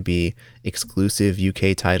there going to be exclusive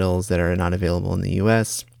UK titles that are not available in the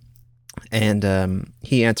US? And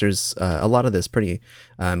he answers a lot of this pretty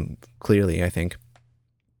clearly, I think.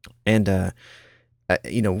 And,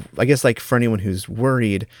 I guess like for anyone who's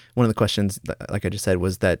worried, one of the questions, like I just said,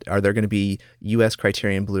 was that are there going to be US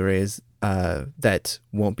Criterion Blu-rays that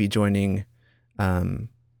won't be joining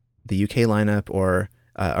the UK lineup, or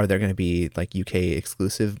are there going to be like UK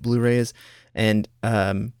exclusive Blu-rays? And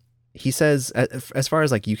he says, as far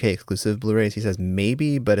as like UK exclusive Blu-rays, he says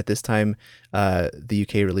maybe, but at this time, the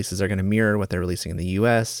UK releases are going to mirror what they're releasing in the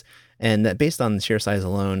US, and that based on sheer size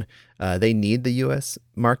alone, they need the US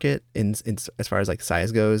market in as far as like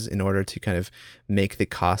size goes in order to kind of make the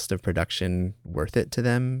cost of production worth it to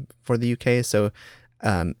them for the UK. So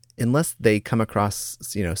unless they come across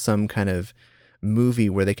some kind of movie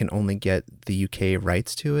where they can only get the UK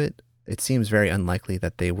rights to it, it seems very unlikely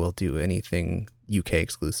that they will do anything UK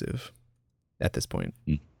exclusive at this point,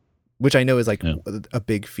 which I know is like a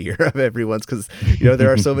big fear of everyone's, because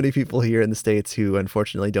there are so many people here in the States who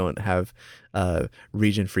unfortunately don't have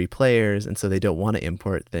region-free players, and so they don't want to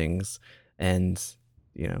import things. And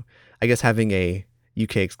I guess having a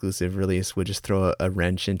UK exclusive release would just throw a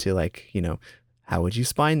wrench into like how would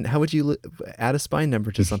you add a spine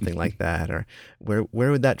number to something like that, or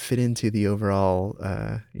where would that fit into the overall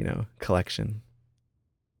collection?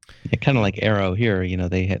 Yeah, kind of like Arrow here.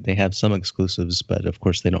 They have some exclusives, but of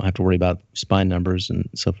course they don't have to worry about spine numbers and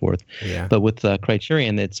so forth. Yeah. But with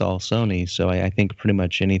Criterion, it's all Sony, so I think pretty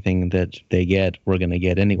much anything that they get, we're going to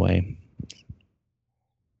get anyway.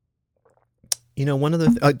 One other.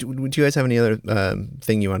 Do you guys have any other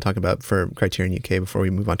thing you want to talk about for Criterion UK before we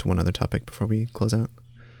move on to one other topic before we close out?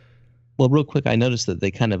 Well, real quick, I noticed that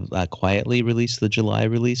they kind of quietly released the July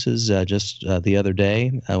releases just the other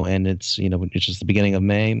day, and it's just the beginning of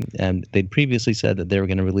May, and they'd previously said that they were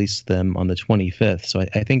going to release them on the 25th. So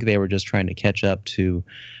I think they were just trying to catch up to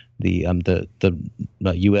the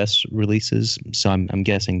U.S. releases. So I'm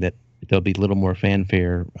guessing that there'll be a little more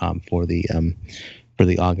fanfare for the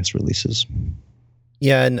August releases.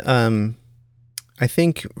 Yeah, and I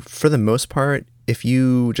think for the most part, if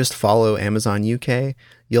you just follow Amazon UK,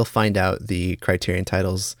 you'll find out the Criterion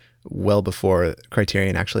titles well before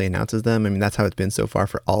Criterion actually announces them. I mean, that's how it's been so far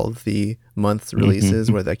for all of the month's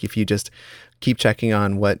releases, where like if you just keep checking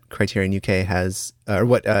on what Criterion UK has, or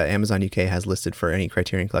what Amazon UK has listed for any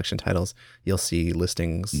Criterion Collection titles, you'll see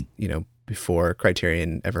listings, before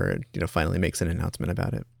Criterion ever, finally makes an announcement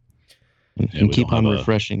about it. And keep on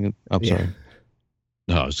refreshing. Sorry.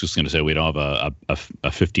 No, I was just going to say we don't have a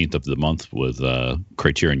 15th of the month with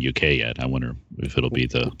Criterion UK yet. I wonder if it'll be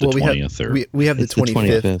the 20th we have the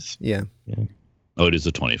 25th. 25th. Yeah. Oh, it is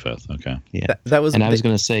the 25th. Okay. Yeah. That was. And I was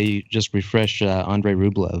going to say just refresh Andrei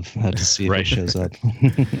Rublev to see if it shows up.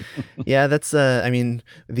 Yeah, that's. I mean,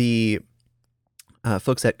 the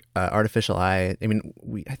folks at Artificial Eye. I mean,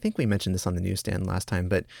 I think we mentioned this on the newsstand last time,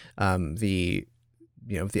 but the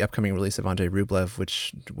upcoming release of Andrei Rublev,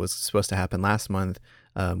 which was supposed to happen last month,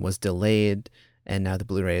 was delayed, and now the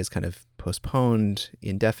Blu-ray is kind of postponed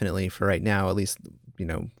indefinitely for right now. At least,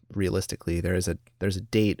 realistically, there's a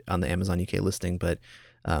date on the Amazon UK listing, but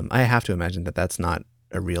I have to imagine that that's not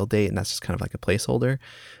a real date, and that's just kind of like a placeholder.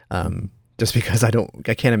 Just because I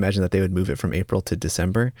can't imagine that they would move it from April to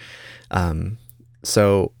December.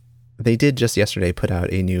 So they did just yesterday put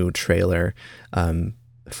out a new trailer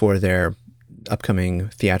for their upcoming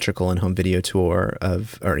theatrical and home video tour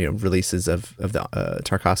releases of the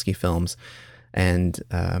Tarkovsky films, and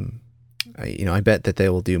I bet that they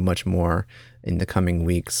will do much more in the coming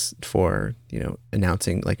weeks for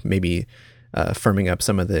announcing, like maybe firming up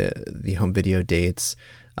some of the home video dates.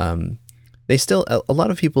 They still, a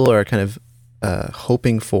lot of people are kind of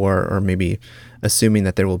hoping for, or maybe assuming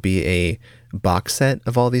that there will be a box set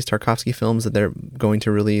of all these Tarkovsky films that they're going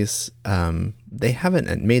to release. They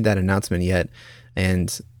haven't made that announcement yet,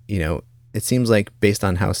 and it seems like, based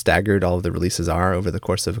on how staggered all of the releases are over the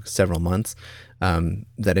course of several months,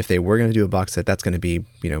 that if they were going to do a box set, that's going to be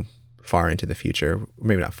far into the future.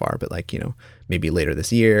 Maybe not far, but like maybe later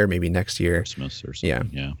this year, maybe next year, Christmas or something.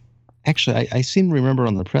 Yeah. Actually, I seem to remember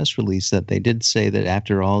on the press release that they did say that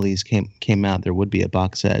after all these came out, there would be a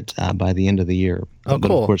box set by the end of the year. Oh, but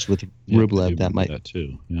cool. Of course, with Rublev,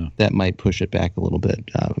 that might push it back a little bit.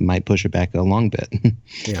 Might push it back a long bit.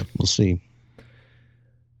 Yeah, we'll see.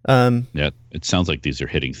 Yeah, it sounds like these are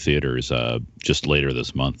hitting theaters just later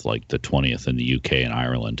this month, like the 20th in the UK and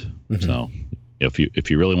Ireland. Mm-hmm. So if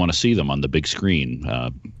you really want to see them on the big screen,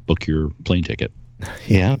 book your plane ticket.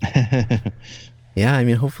 Yeah. Yeah, I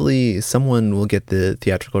mean, hopefully someone will get the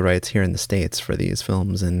theatrical rights here in the States for these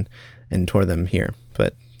films and tour them here,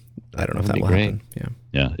 but I don't know if that will happen.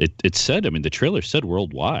 Yeah. It said, I mean, the trailer said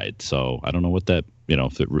worldwide, so I don't know what that,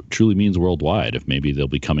 if it truly means worldwide, if maybe they'll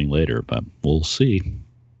be coming later, but we'll see.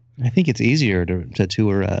 I think it's easier to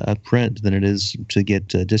tour a print than it is to get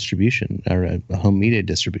distribution, or a home media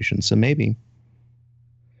distribution, so maybe.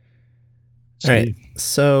 All right.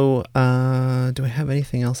 So, do I have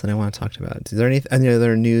anything else that I want to talk about? Is there any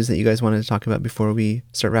other news that you guys wanted to talk about before we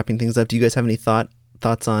start wrapping things up? Do you guys have any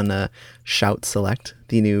thoughts on Shout Select,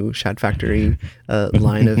 the new Shout Factory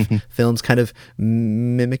line of films, kind of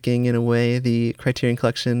mimicking in a way the Criterion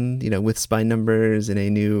Collection, with spine numbers and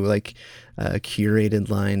a new curated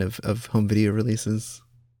line of home video releases?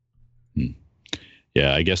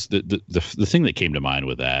 Yeah, I guess the thing that came to mind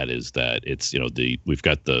with that is that it's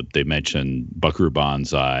they mentioned Buckaroo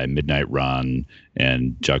Banzai, Midnight Run,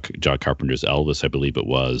 and John Carpenter's Elvis, I believe it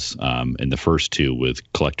was, and the first two with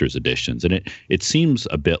collector's editions, and it seems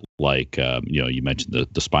a bit like you mentioned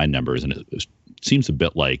the spine numbers, and it seems a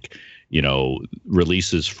bit like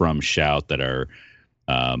releases from Shout that are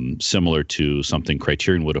similar to something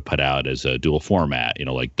Criterion would have put out as a dual format,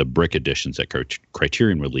 like the brick editions that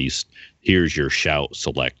Criterion released. Here's your Shout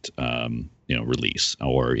Select, release,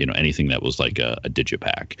 or anything that was like a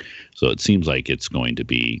digipack. So it seems like it's going to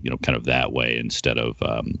be kind of that way, instead of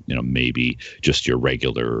maybe just your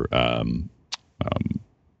regular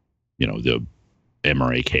the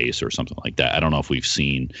MRA case or something like that. I don't know if we've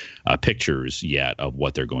seen pictures yet of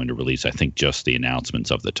what they're going to release. I think just the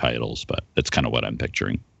announcements of the titles, but that's kind of what I'm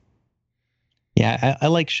picturing. Yeah, I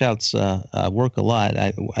like Shout's work a lot.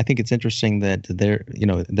 I think it's interesting that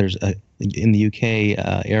there's in the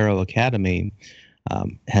UK Arrow Academy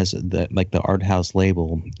has the art house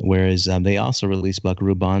label, whereas they also released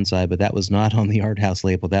Buckaroo Banzai, but that was not on the art house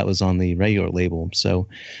label. That was on the regular label. So,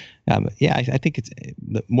 I think it's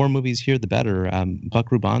the more movies here, the better.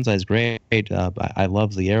 Buckaroo Banzai is great. I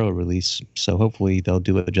love the Arrow release, so hopefully they'll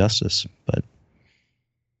do it justice. But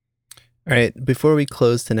all right, before we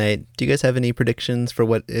close tonight, do you guys have any predictions for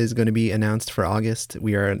what is going to be announced for August?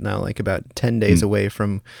 We are now like about 10 days away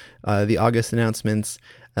from the August announcements.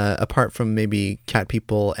 Apart from maybe Cat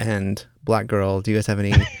People and Black Girl, do you guys have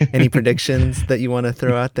any predictions that you want to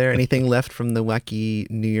throw out there? Anything left from the wacky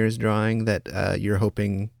New Year's drawing that you're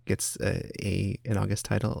hoping gets an August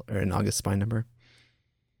title or an August spine number?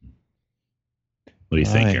 What do you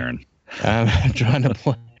think, Aaron? I'm trying to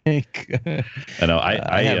blank.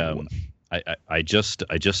 I know. I just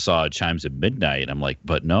saw Chimes at Midnight. I'm like,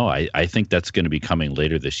 but no, I think that's going to be coming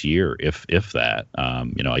later this year, if that.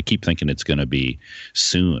 I keep thinking it's going to be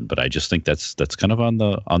soon, but I just think that's kind of on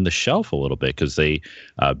the shelf a little bit, because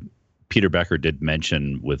Peter Becker did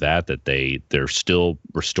mention with that they're still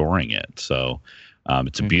restoring it. So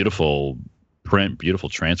it's a beautiful print, beautiful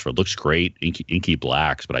transfer. It looks great, inky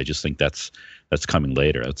blacks, but I just think that's coming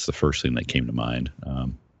later. That's the first thing that came to mind.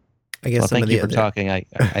 I guess thank you for talking.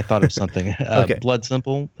 I thought of something. Okay. Blood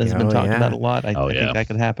Simple has been talked about a lot. I think that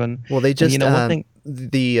could happen. Well, they just one thing.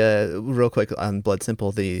 Real quick on Blood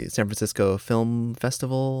Simple, the San Francisco Film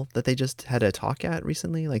Festival that they just had a talk at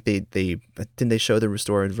recently. Like didn't they show the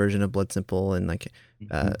restored version of Blood Simple, and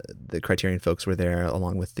the Criterion folks were there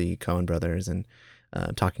along with the Coen brothers and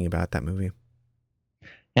talking about that movie.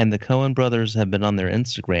 And the Coen brothers have been on their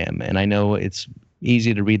Instagram, and I know it's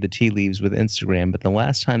easy to read the tea leaves with Instagram, but the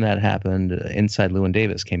last time that happened, Inside Llewyn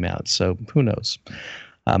Davis came out, so who knows?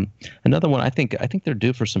 Another one, I think they're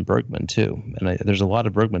due for some Bergman too, and there's a lot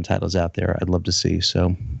of Bergman titles out there I'd love to see.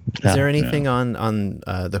 So, is there anything on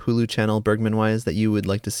the Hulu channel Bergman-wise that you would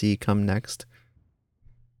like to see come next?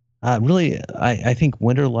 Really, I think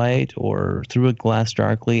Winterlight or Through a Glass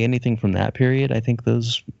Darkly, anything from that period. I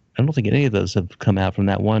don't think any of those have come out from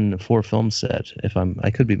that 4-film set.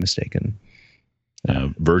 I could be mistaken.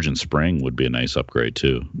 Virgin Spring would be a nice upgrade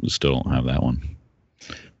too. We still don't have that one.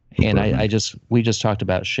 And we just talked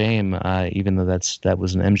about Shame, even though that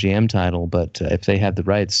was an MGM title. But if they had the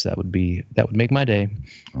rights, that would make my day.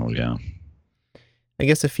 Oh yeah. I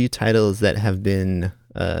guess a few titles that have been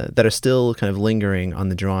that are still kind of lingering on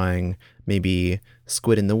the drawing. Maybe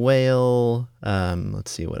Squid and the Whale.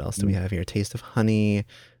 Let's see, what else do we have here? Taste of Honey.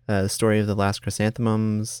 The Story of the Last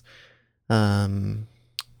Chrysanthemums.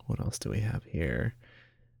 What else do we have here?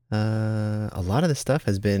 A lot of this stuff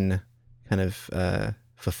has been kind of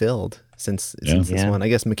fulfilled since this one. I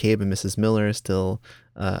guess McCabe and Mrs. Miller is still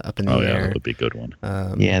up in the air. Oh yeah, that would be a good one.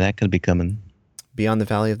 That could be coming. Beyond the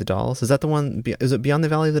Valley of the Dolls. Is that the one? Is it Beyond the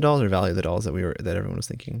Valley of the Dolls or Valley of the Dolls that everyone was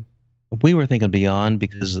thinking? We were thinking Beyond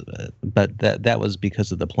but that was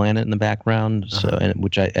because of the planet in the background. So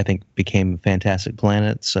which I think became Fantastic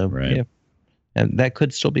Planet. So right. Yeah, and that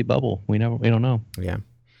could still be Bubble. We don't know. Yeah.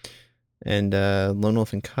 And Lone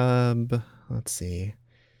Wolf and Cub. Let's see.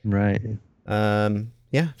 Right.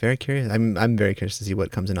 Yeah, very curious. I'm very curious to see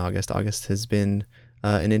what comes in August. August has been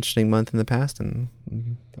an interesting month in the past, and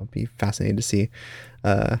I'll be fascinated to see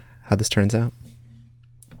how this turns out.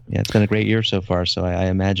 Yeah, it's been a great year so far, so I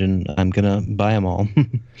imagine I'm gonna buy them all.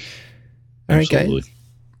 All right, guys.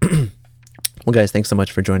 Well, guys, thanks so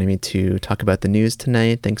much for joining me to talk about the news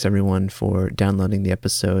tonight. Thanks, everyone, for downloading the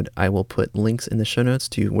episode. I will put links in the show notes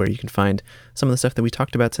to where you can find some of the stuff that we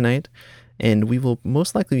talked about tonight. And we will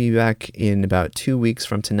most likely be back in about 2 weeks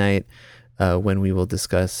from tonight when we will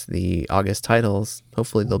discuss the August titles.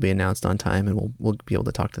 Hopefully they'll be announced on time, and we'll be able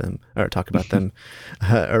to talk about them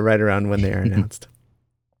right around when they are announced.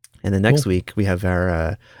 And then next week, we have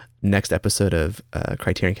our next episode of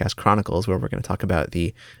Criterion Cast Chronicles, where we're going to talk about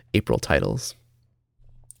the April titles.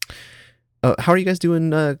 How are you guys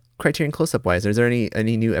doing Criterion Close-Up wise? Is there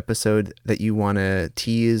any new episode that you want to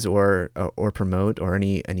tease or promote, or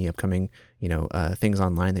any upcoming things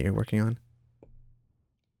online that you're working on?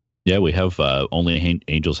 Yeah, we have Only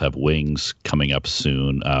Angels Have Wings coming up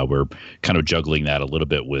soon. We're kind of juggling that a little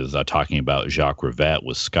bit with talking about Jacques Rivette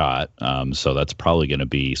with Scott. So that's probably going to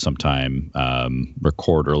be sometime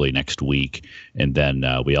record early next week. And then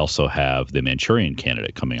we also have The Manchurian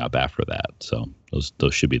Candidate coming up after that. So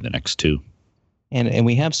those should be the next two. And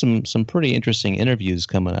we have some pretty interesting interviews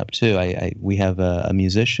coming up too. We have a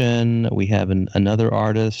musician, we have another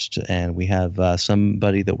artist, and we have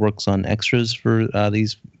somebody that works on extras for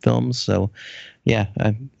these films. So, yeah,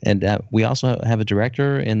 and we also have a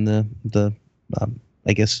director in the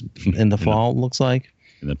I guess in the fall. Looks like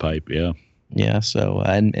in the pipe, yeah. Yeah. So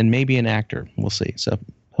and maybe an actor. We'll see. So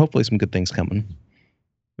hopefully some good things coming.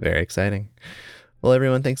 Very exciting. Well,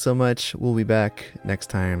 everyone, thanks so much. We'll be back next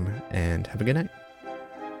time, and have a good night.